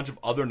stabbed with a bunch of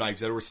other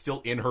knives that were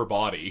still in her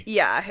body.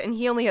 Yeah, and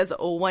he only has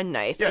one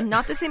knife and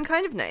not the same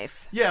kind of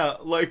knife. Yeah,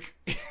 like...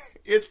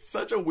 It's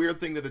such a weird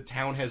thing that the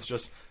town has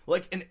just,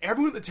 like, and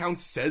everyone in the town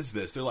says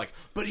this. They're like,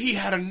 but he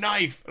had a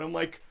knife. And I'm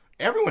like,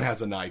 everyone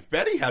has a knife.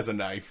 Betty has a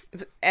knife.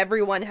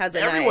 Everyone has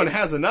a knife. Everyone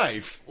has a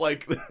knife.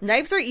 Like,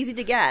 knives are easy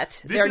to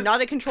get. They're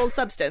not a controlled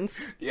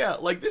substance. Yeah,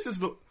 like, this is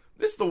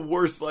the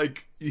worst,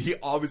 like, he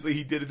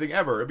did a thing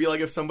ever. It'd be like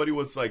if somebody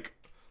was, like,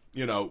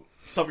 you know,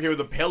 suffocating with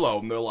a pillow,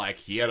 and they're like,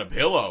 he had a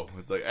pillow.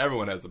 It's like,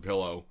 everyone has a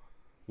pillow.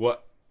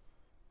 What?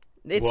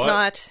 It's what?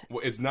 not.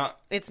 It's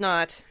not. It's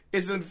not.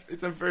 It's an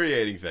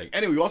infuriating thing.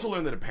 Anyway, we also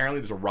learned that apparently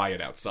there's a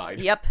riot outside.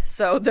 Yep,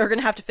 so they're going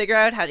to have to figure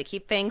out how to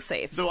keep things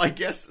safe. So I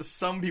guess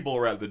some people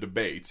were at the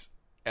debate,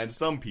 and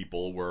some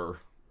people were...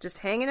 just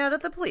hanging out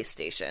at the police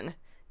station,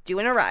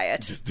 doing a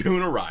riot. Just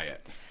doing a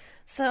riot.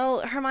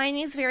 So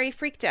Hermione's very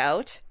freaked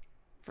out,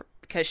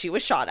 because she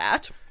was shot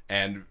at.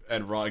 And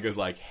Veronica's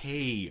like,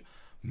 hey,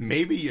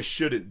 maybe you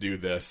shouldn't do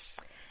this.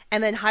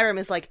 And then Hiram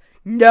is like,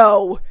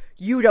 no,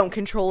 you don't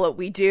control what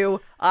we do.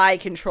 I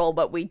control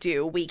what we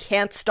do. We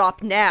can't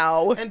stop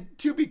now. And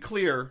to be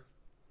clear,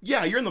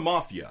 yeah, you're in the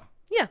Mafia.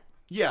 Yeah.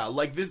 Yeah,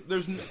 like,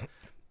 there's...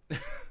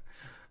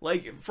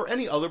 like, for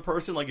any other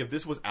person, like, if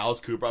this was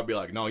Alice Cooper, I'd be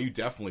like, no, you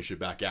definitely should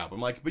back out.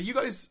 I'm like, but you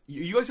guys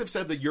have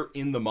said that you're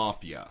in the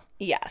Mafia.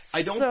 Yes.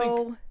 I don't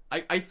think...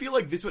 I feel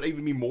like this would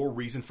even be more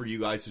reason for you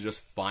guys to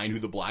just find who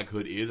the Black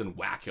Hood is and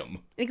whack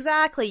him.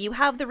 Exactly. You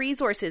have the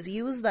resources.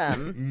 Use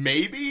them.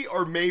 Maybe,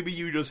 or maybe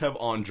you just have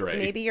Andre.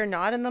 Maybe you're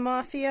not in the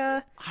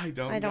Mafia. I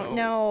don't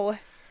know.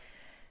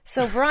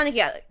 So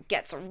Veronica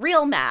gets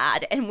real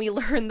mad, and we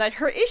learn that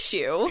her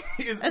issue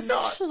is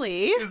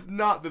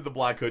not that the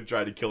Black Hood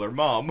tried to kill her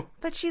mom.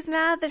 But she's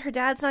mad that her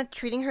dad's not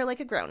treating her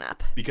like a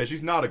grown-up. Because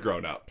she's not a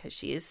grown-up. Because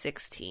she is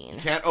 16. You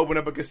can't open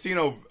up a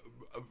casino,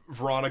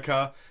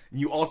 Veronica.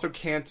 You also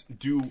can't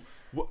do...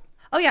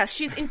 Oh, yeah,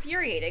 she's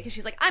infuriated because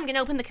she's like, I'm going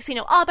to open the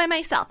casino all by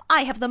myself.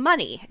 I have the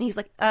money. And he's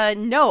like,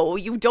 no,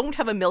 you don't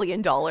have $1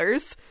 million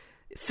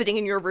sitting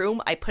in your room.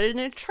 I put it in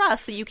a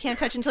trust that you can't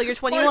touch until you're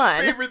 21.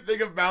 My favorite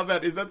thing about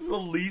that is that's the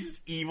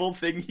least evil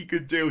thing he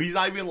could do. He's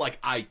not even like,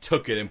 I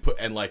took it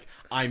and like,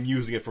 I'm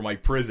using it for my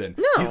prison.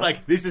 No. He's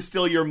like, this is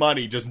still your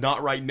money, just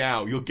not right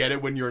now. You'll get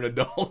it when you're an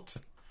adult.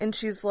 And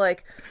she's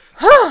like,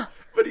 huh,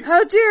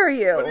 how dare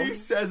you? But he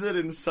says it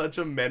in such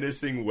a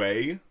menacing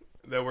way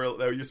that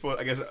you're supposed,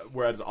 I guess,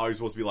 whereas always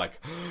supposed to be like,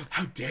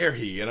 how dare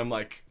he? And I'm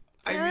like,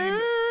 I mean,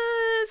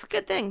 it's a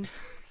good thing.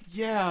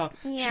 Yeah,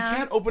 she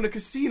can't open a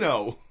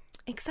casino.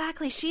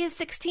 Exactly, she is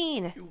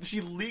 16.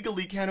 She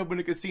legally can't open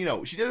a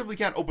casino. She definitely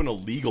can't open a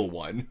legal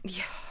one.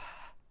 Yeah.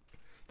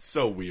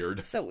 So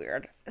weird.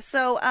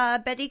 So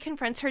Betty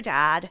confronts her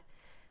dad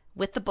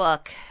with the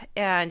book,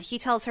 and he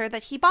tells her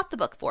that he bought the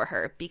book for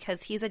her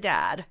because he's a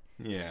dad.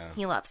 Yeah.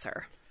 He loves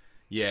her.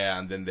 Yeah,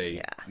 and then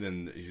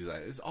then she's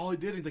like, "That's all I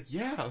did." He's like,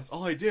 "Yeah, that's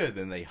all I did."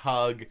 Then they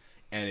hug,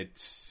 and it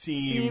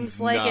seems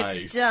like nice.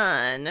 It's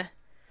done.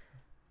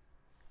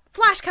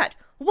 Flash cut.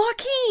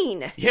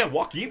 Joaquin! Yeah,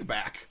 Joaquin's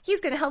back.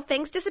 He's going to help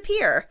Fangs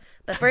disappear.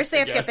 But first they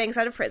have to get Fangs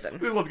out of prison.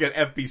 Once again,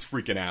 FP's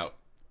freaking out.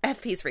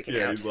 FP's freaking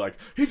out. Yeah, he's like,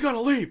 he's got to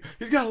leave.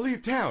 He's got to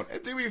leave town.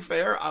 And to be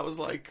fair, I was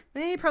like...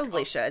 He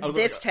probably should.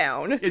 This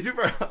town. Yeah, to be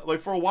fair,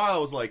 like, for a while, I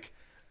was like,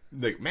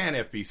 man,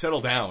 FP,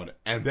 settle down.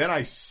 And then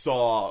I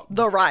saw...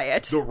 The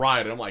riot.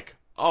 And I'm like,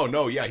 oh,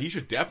 no, yeah, he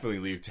should definitely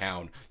leave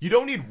town. You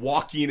don't need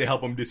Joaquin to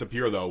help him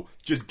disappear, though.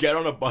 Just get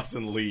on a bus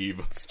and leave.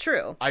 It's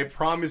true. I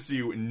promise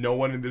you, no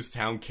one in this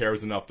town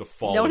cares enough to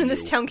follow you. No one in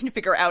this town can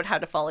figure out how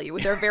to follow you.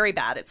 They're very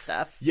bad at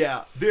stuff.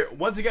 Yeah,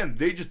 once again,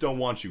 they just don't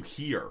want you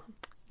here.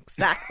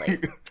 Exactly.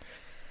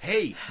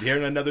 Hey, they're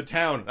in another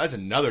town. That's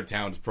another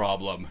town's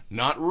problem.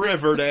 Not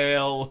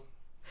Riverdale.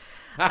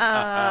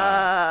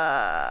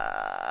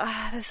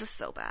 This is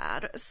so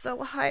bad.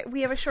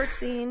 We have a short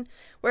scene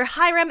where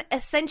Hiram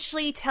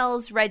essentially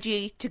tells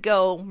Reggie to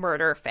go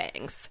murder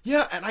Fangs.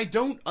 Yeah, and I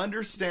don't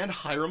understand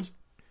Hiram's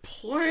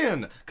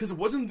plan, because it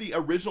wasn't the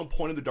original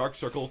point of the Dark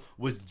Circle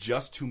was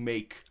just to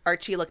make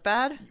Archie look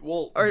bad?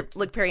 Well, or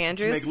Luke Perry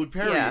Andrews? To make Luke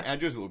Perry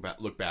Andrews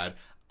look bad.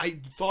 I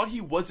thought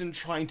he wasn't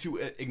trying to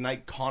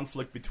ignite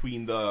conflict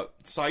between the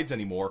sides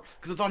anymore,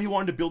 because I thought he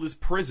wanted to build his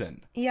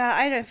prison.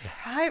 Yeah,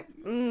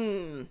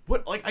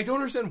 What? Like, I don't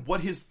understand what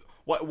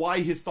Why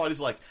his thought is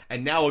like,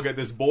 and now I'll get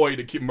this boy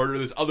to murder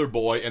this other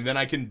boy, and then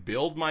I can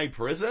build my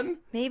prison?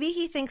 Maybe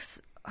he thinks,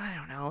 I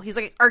don't know, he's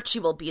like, Archie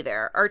will be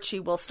there. Archie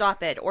will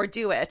stop it or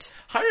do it.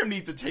 Hiram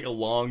needs to take a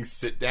long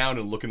sit down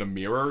and look in a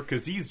mirror,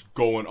 because he's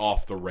going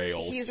off the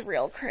rails. He's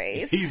real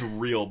crazy. He's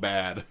real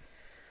bad.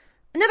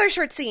 Another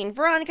short scene.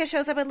 Veronica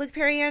shows up at Luke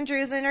Perry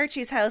Andrews and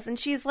Archie's house, and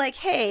she's like,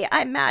 hey,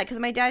 I'm mad because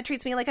my dad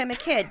treats me like I'm a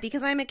kid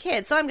because I'm a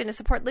kid, so I'm going to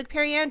support Luke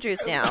Perry Andrews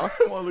now.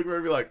 Well, Luke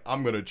Perry would be like,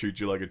 I'm going to treat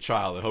you like a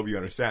child. I hope you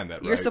understand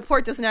that, right? Your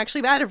support doesn't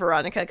actually matter,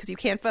 Veronica, because you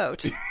can't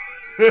vote.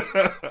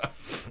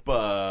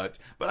 But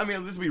I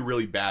mean, this would be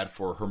really bad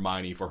for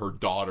Hermione, for her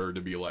daughter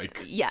to be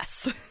like,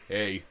 yes.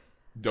 Hey,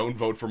 don't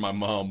vote for my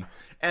mom.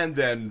 And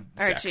then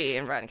Archie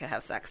and Veronica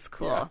have sex.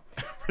 Cool.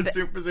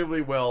 Yeah.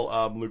 Presumably,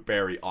 Luke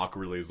Perry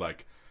awkwardly is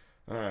like,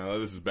 all right, well,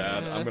 this is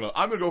bad. I'm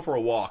gonna go for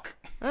a walk.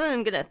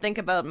 I'm gonna think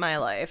about my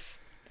life.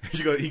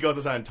 He goes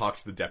outside and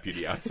talks to the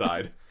deputy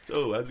outside.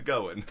 Oh, how's it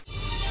going?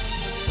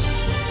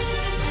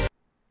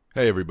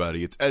 Hey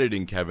everybody, it's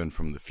Editing Kevin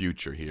from the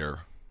future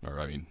here.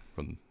 Or I mean,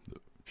 from the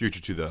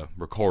future to the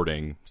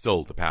recording,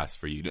 still the past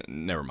for you.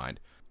 Never mind.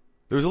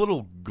 There's a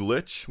little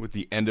glitch with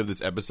the end of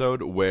this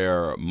episode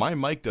where my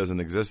mic doesn't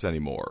exist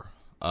anymore.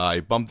 I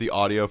bumped the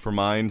audio for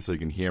mine so you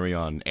can hear me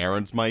on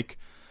Aaron's mic.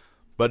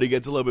 But it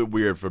gets a little bit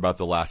weird for about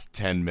the last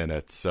 10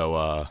 minutes,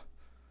 so,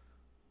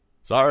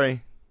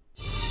 sorry.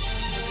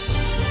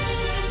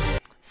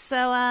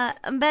 So,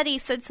 Betty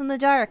sits in the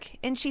dark,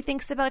 and she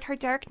thinks about her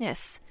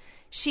darkness.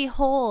 She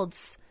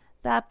holds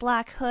that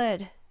black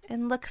hood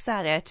and looks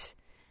at it,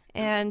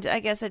 and I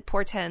guess it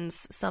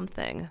portends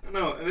something. I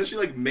know, and then she,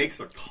 makes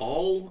a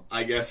call,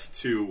 I guess,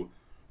 to...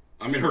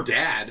 I mean, her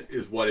dad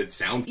is what it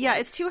sounds like. Yeah,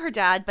 it's to her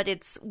dad, but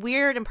it's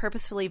weird and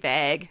purposefully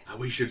vague.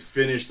 We should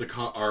finish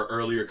our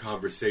earlier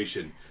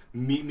conversation.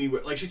 Meet me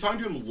where... she's talking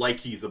to him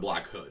like he's the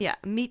Black Hood. Yeah,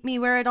 meet me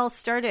where it all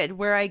started,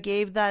 where I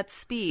gave that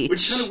speech.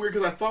 Which is kind of weird,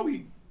 because I thought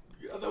we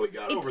got over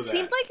that. It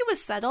seemed like it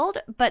was settled,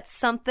 but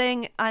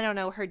something, I don't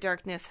know, her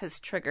darkness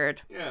has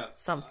triggered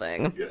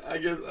something. I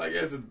guess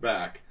it's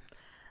back.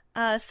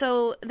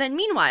 So then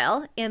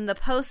meanwhile, in the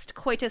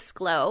post-coitus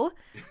glow,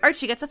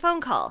 Archie gets a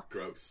phone call.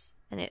 Gross.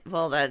 And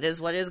that is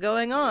what is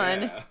going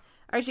on. Yeah.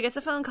 Archie gets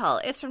a phone call.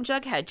 It's from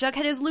Jughead.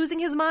 Jughead is losing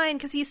his mind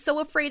because he's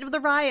so afraid of the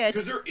riot.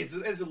 Because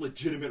it's a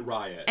legitimate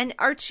riot. And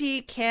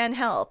Archie can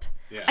help.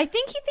 Yeah. I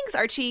think he thinks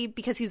Archie,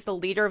 because he's the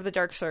leader of the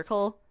Dark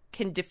Circle,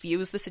 can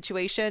diffuse the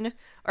situation,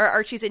 or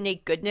Archie's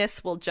innate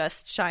goodness will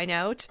just shine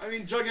out. I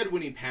mean, Jughead,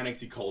 when he panics,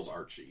 he calls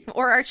Archie.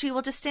 Or Archie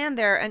will just stand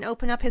there and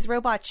open up his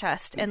robot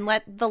chest and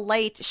let the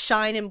light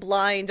shine and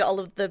blind all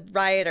of the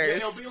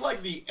rioters. Yeah, it'll be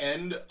like the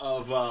end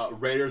of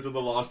Raiders of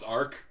the Lost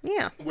Ark.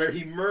 Yeah. Where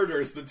he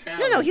murders the town.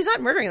 No, he's not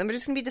murdering them. They're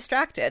just going to be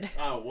distracted.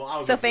 Oh,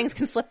 well, so fangs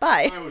can slip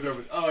by.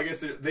 I guess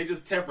they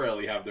just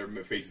temporarily have their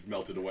faces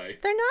melted away.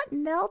 They're not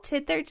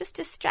melted. They're just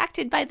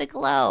distracted by the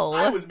glow.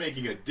 I was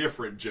making a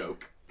different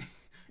joke.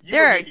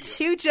 There are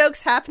two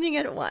jokes happening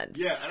at once.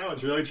 Yeah, I know.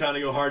 It's really trying to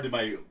go hard to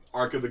my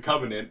Ark of the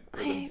Covenant,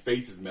 where the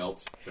faces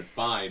melt, but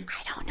fine.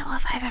 I don't know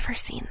if I've ever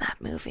seen that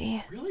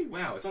movie. Really?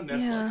 Wow, it's on Netflix.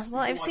 Yeah,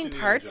 well, I've seen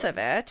parts of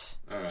it.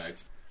 All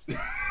right.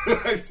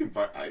 I've seen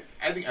parts.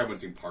 I think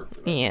everyone's seen parts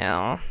of it.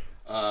 Yeah.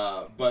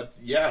 But,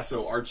 yeah,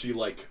 so Archie,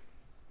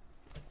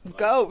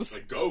 goes.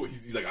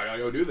 He's like, I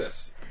gotta go do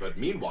this. But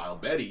meanwhile,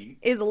 Betty...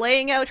 is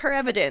laying out her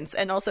evidence,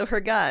 and also her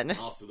gun.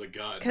 Also the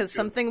gun. Because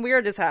something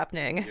weird is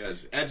happening.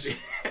 Yes, and she,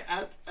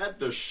 at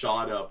the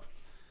shot up...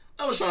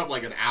 That was shot up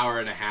like an hour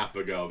and a half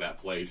ago, that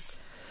place.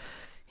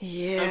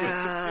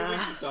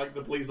 Yeah.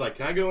 The police like,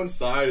 can I go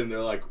inside? And they're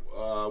like,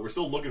 we're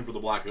still looking for the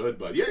Black Hood,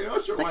 but yeah,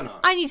 sure, why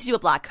not? I need to do a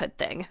Black Hood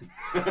thing.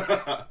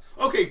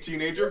 Okay,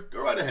 teenager,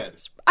 go right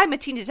ahead. I'm a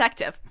teen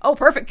detective. Oh,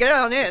 perfect, get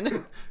on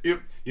in.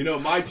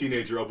 My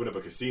teenager opened up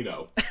a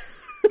casino.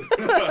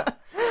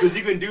 Because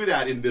you can do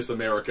that in this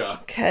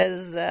America.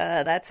 Because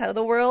that's how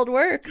the world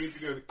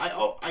works.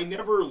 I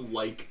never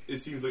like, it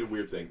seems like a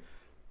weird thing,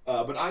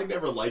 but I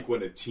never like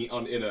when in a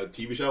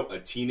TV show, a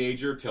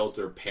teenager tells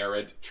their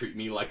parent, treat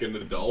me like an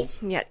adult.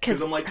 Yeah,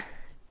 because I'm like,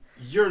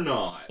 you're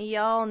not.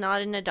 Y'all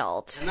not an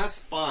adult. And that's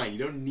fine. You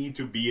don't need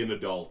to be an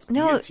adult.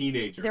 No, be a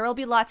teenager. There will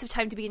be lots of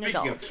time to be an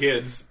adult. Speaking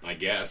of kids, I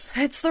guess.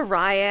 It's the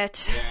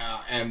riot.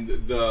 Yeah, and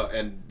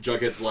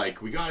Jughead's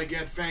like, we gotta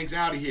get Fangs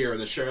out of here. And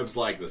the sheriff's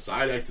like, the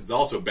side exit's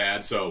also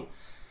bad, so...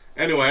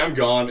 Anyway, I'm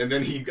gone. And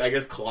then he, I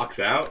guess, clocks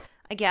out.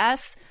 I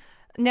guess.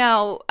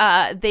 Now,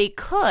 they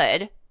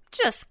could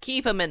just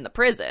keep him in the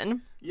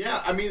prison.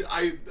 Yeah, I mean,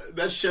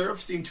 that sheriff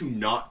seemed to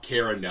not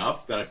care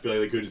enough that I feel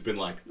like they could have just been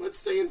like, let's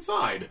stay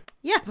inside.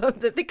 Yeah,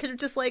 but they could have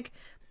just,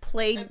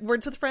 played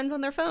Words with Friends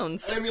on their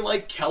phones. And I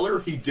mean,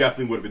 Keller, he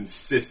definitely would have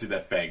insisted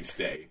that Fang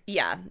stay.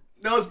 Yeah.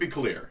 Now, let's be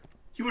clear.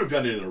 he would have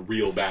done it in a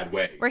real bad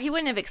way. Where he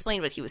wouldn't have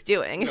explained what he was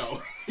doing.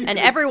 No. And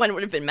everyone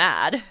would have been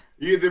mad.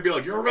 They'd be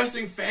like, "You're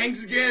arresting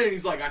Fangs again?" And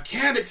he's like, "I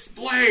can't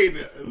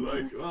explain."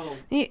 Like, well,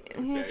 you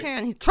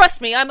can.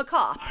 Trust me, I'm a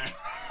cop.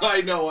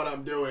 I know what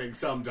I'm doing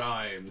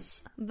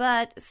sometimes.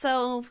 But,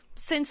 so,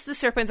 since the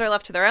serpents are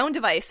left to their own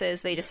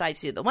devices, they decide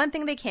to do the one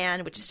thing they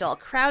can, which is to all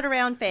crowd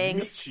around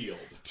Fangs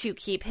to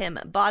keep him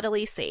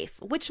bodily safe,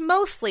 which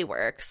mostly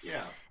works.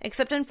 Yeah.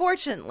 Except,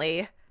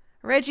 unfortunately,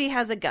 Reggie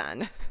has a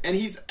gun. And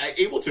he's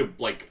able to,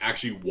 like,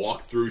 actually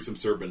walk through some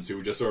serpents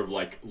who just sort of,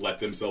 like, let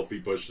themselves be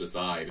pushed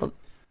aside.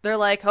 They're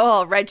like,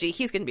 oh, Reggie,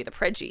 he's going to be the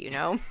Preggie, you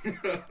know?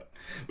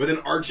 But then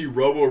Archie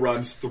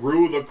robo-runs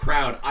through the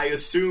crowd, I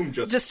assume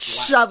just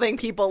shoving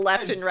people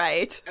left and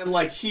right. And,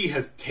 like, he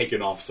has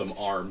taken off some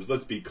arms,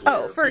 let's be clear.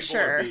 Oh, for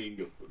sure.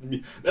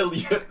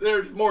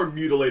 There's more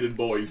mutilated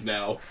boys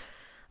now.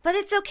 But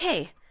it's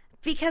okay,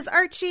 because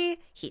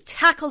Archie, he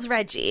tackles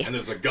Reggie. And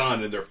there's a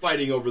gun, and they're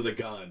fighting over the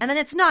gun. And then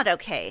it's not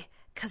okay,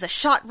 because a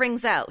shot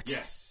rings out.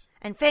 Yes.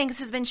 And Fangs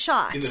has been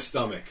shot. In the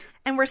stomach.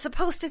 And we're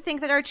supposed to think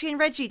that Archie and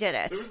Reggie did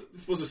it. We're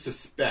supposed to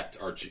suspect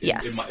Archie.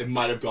 Yes. It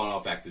might have gone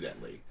off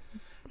accidentally.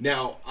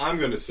 Now, I'm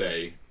going to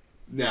say,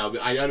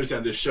 I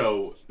understand this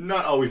show,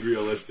 not always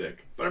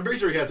realistic, but I'm pretty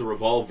sure he has a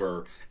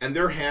revolver, and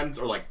their hands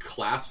are like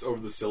clasped over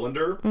the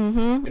cylinder.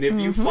 Mm-hmm, and if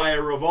you fire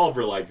a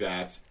revolver like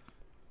that,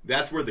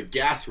 that's where the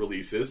gas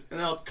releases, and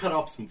that'll cut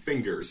off some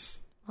fingers.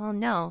 Well,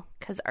 no,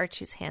 because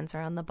Archie's hands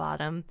are on the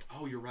bottom.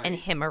 Oh, you're right. And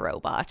him a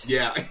robot.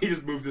 Yeah, he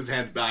just moves his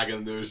hands back,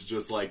 and there's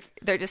just like...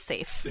 They're just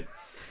safe.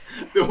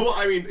 Well,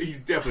 I mean, he's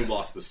definitely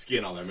lost the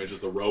skin on them. It's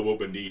just the robo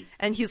beneath.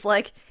 And he's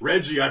like...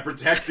 Reggie, I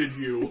protected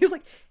you. He's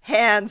like,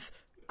 hands,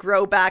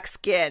 grow back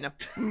skin. It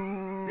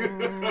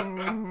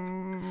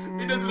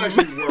doesn't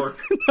actually work.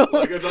 No.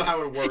 Like, that's not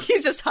how it works.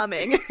 He's just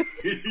humming.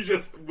 He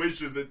just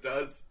wishes it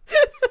does.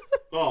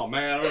 Oh,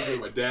 man, I'm going to go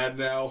to my dad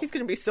now. He's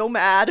going to be so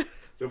mad.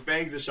 So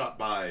Fangs is shot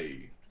by...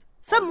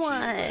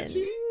 someone.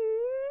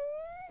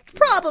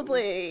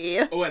 Probably.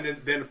 Oh, and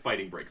then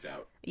fighting breaks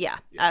out. Yeah,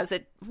 as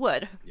it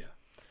would. Yeah.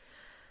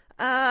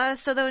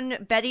 So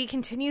then Betty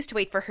continues to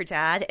wait for her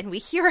dad, and we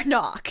hear a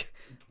knock.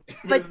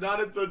 But it's not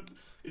at the...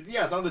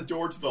 Yeah, it's on the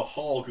door to the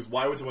hall, because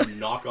why would someone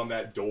knock on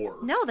that door?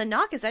 No, the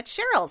knock is at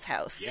Cheryl's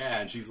house. Yeah,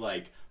 and she's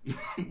like,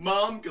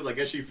 Mom, because I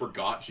guess she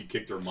forgot she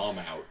kicked her mom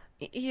out.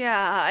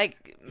 Yeah,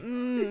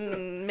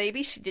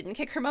 maybe she didn't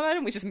kick her mom out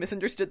and we just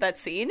misunderstood that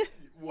scene.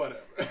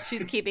 Whatever.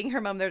 She's keeping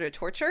her mom there to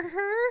torture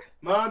her?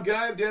 Mom, can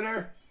I have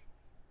dinner?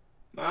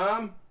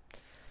 Mom,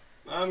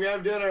 can I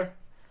have dinner?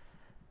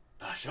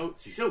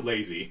 She's so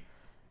lazy.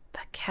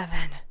 But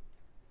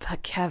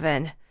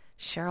Kevin,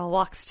 Cheryl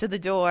walks to the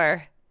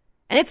door,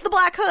 and it's the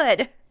Black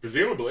Hood.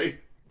 Presumably.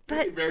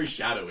 But very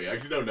shadowy. I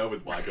actually don't know if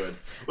it's Black Hood.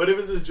 But if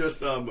this is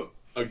just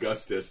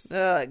Augustus.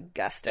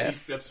 Augustus. And he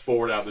steps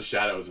forward out of the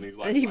shadows, and he's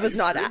like, and he was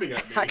not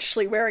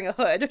actually wearing a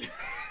hood.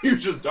 He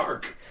was just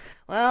dark.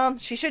 Well,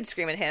 she should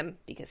scream at him,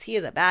 because he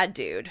is a bad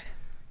dude.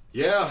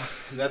 Yeah,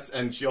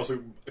 and she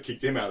also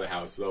kicked him out of the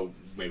house, though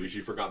maybe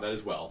she forgot that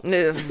as well. Do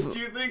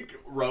you think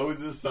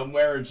Rose is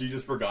somewhere and she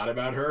just forgot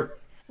about her?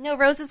 No,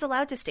 Rose is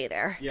allowed to stay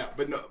there. Yeah,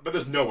 but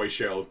there's no way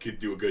Cheryl could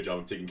do a good job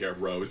of taking care of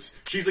Rose.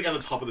 She's like on the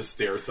top of the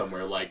stairs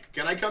somewhere, like,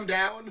 can I come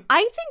down?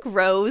 I think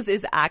Rose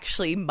is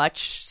actually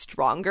much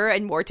stronger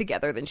and more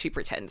together than she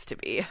pretends to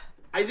be.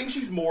 I think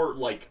she's more,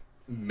 like,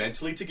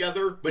 mentally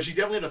together, but she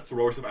definitely had to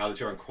throw herself out of the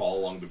chair and crawl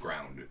along the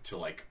ground to,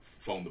 like,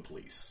 phone the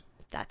police.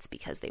 That's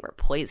because they were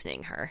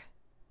poisoning her.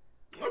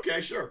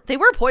 Okay, sure. They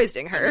were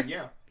poisoning her. I mean,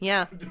 yeah.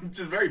 Yeah.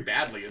 Just very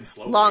badly and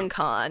slowly. Long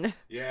con.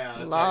 Yeah.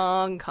 That's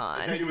Long con.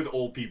 That's how you do with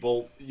old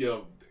people. You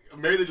know,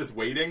 maybe they're just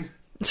waiting.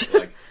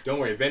 Like, don't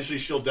worry, eventually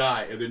she'll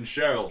die. And then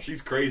Cheryl,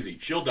 she's crazy.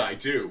 She'll die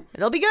too.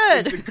 It'll be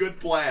good. It's a good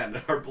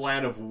plan. Our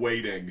plan of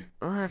waiting.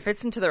 It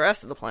fits into the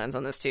rest of the plans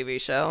on this TV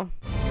show.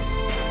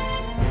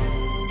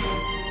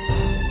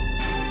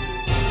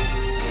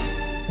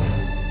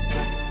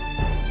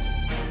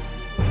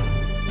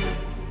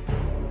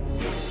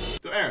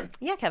 Aaron.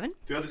 Yeah, Kevin.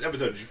 Throughout this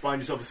episode, did you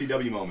find yourself a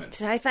CW moment?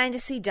 Did I find a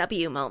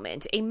CW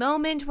moment? A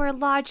moment where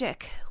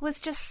logic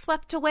was just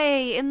swept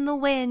away in the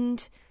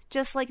wind,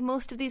 just like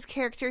most of these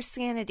characters'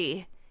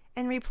 sanity,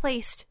 and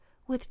replaced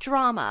with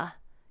drama,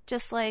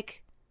 just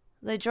like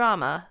the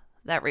drama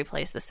that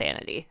replaced the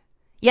sanity.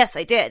 Yes,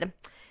 I did.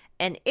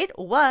 And it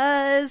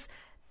was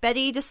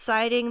Betty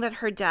deciding that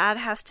her dad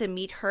has to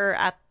meet her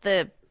at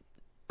the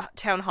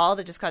town hall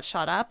that just got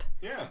shot up.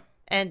 Yeah.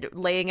 And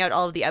laying out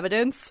all of the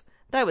evidence.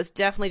 That was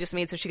definitely just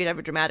made so she could have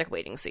a dramatic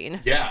waiting scene.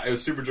 Yeah, it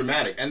was super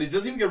dramatic. And it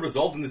doesn't even get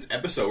resolved in this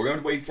episode. We're going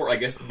to wait for, I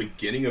guess, the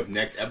beginning of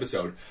next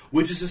episode,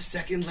 which is the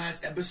second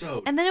last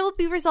episode. And then it will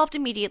be resolved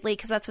immediately,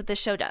 because that's what this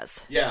show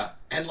does. Yeah,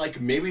 and, like,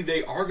 maybe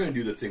they are going to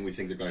do the thing we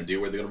think they're going to do,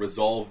 where they're going to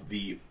resolve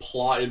the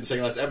plot in the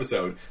second last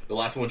episode. The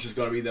last one's just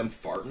going to be them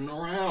farting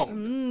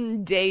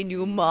around.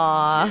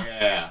 Denouement.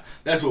 Yeah,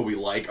 that's what we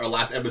like. Our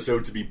last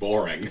episode to be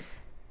boring.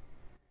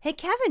 Hey,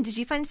 Kevin, did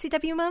you find a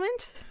CW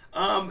moment?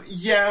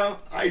 Yeah,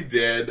 I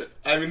did.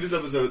 I mean, this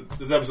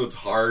episode's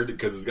hard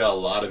because it's got a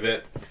lot of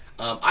it.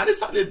 I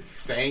decided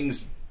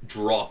Fangs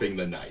dropping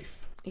the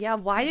knife. Yeah,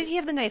 why did he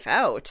have the knife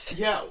out?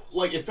 Yeah,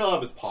 like, it fell out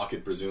of his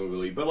pocket,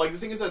 presumably. But, like, the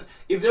thing is that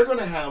if they're going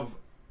to have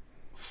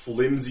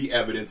flimsy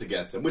evidence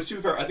against him, which, to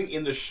be fair, I think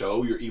in the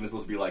show, you're even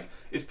supposed to be like,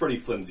 it's pretty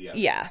flimsy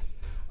evidence. Yeah.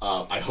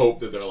 I hope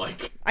that they're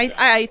like...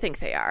 I think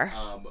they are.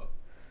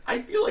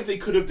 I feel like they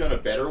could have done a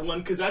better one,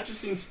 because that just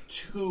seems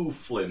too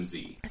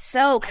flimsy.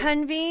 So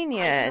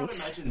convenient. I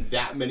cannot imagine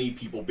that many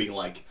people being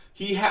like,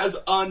 he has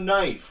a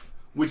knife,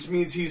 which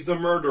means he's the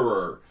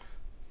murderer.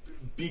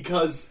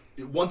 Because,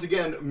 once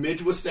again,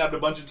 Midge was stabbed a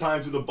bunch of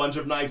times with a bunch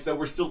of knives that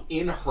were still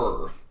in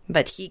her.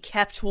 But he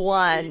kept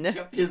one.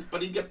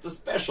 He kept the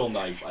special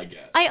knife, I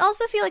guess. I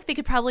also feel like they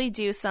could probably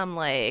do some,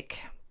 like,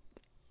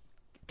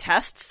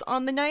 tests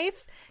on the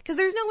knife. Because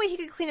there's no way he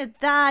could clean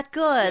it that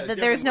good that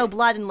there's no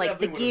blood in, like,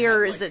 the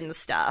gears and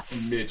stuff.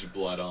 Midge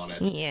blood on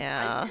it.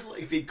 Yeah. I feel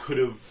like they could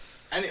have...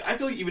 And I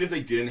feel like even if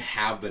they didn't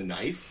have the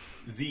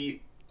knife,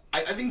 I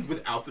think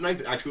without the knife,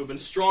 it actually would have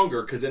been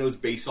stronger, because then it was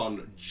based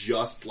on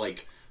just,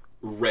 like,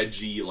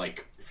 Reggie,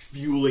 like,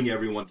 fueling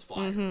everyone's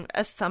fire. Mm-hmm.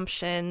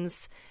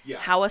 Assumptions,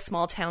 how a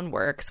small town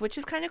works, which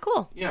is kind of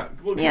cool. Yeah,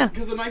 well,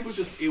 because the knife was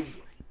just,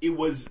 it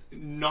was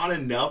not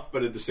enough,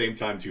 but at the same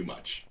time too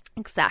much.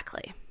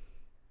 Exactly.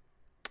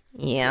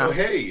 Yeah. So,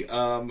 hey,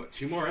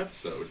 2 more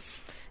episodes.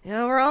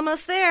 Yeah, we're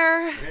almost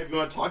there. Hey, if you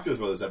want to talk to us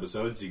about those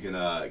episodes, you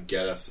can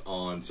get us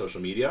on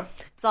social media.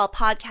 It's all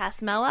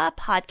Podcast MOA,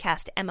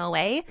 Podcast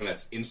MOA. And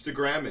that's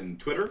Instagram and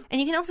Twitter. And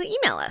you can also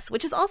email us,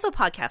 which is also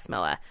Podcast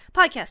MOA,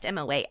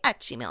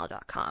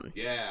 podcastmoa@gmail.com.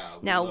 Yeah,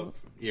 we love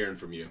hearing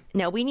from you.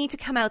 Now, we need to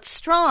come out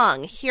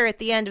strong here at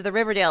the end of the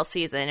Riverdale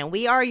season, and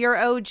we are your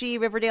OG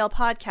Riverdale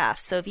podcast,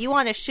 so if you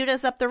want to shoot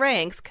us up the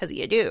ranks, because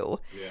you do,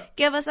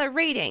 give us a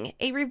rating,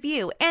 a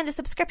review, and a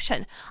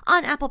subscription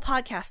on Apple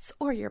Podcasts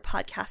or your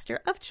podcaster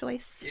of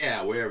choice.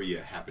 Yeah, wherever you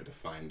happen to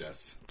find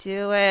us.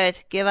 Do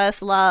it. Give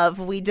us love.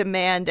 We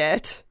demand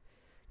it.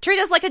 Treat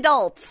us like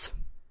adults.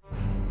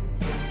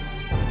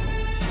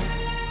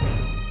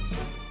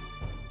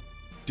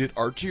 Did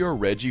Archie or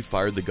Reggie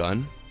fire the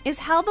gun? Is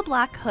Hal the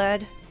Black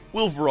Hood?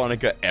 Will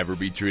Veronica ever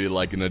be treated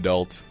like an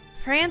adult?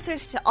 For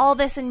answers to all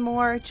this and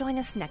more, join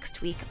us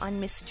next week on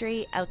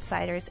Mystery,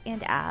 Outsiders,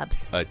 and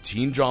Abs. A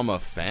teen drama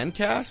fan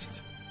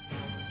cast?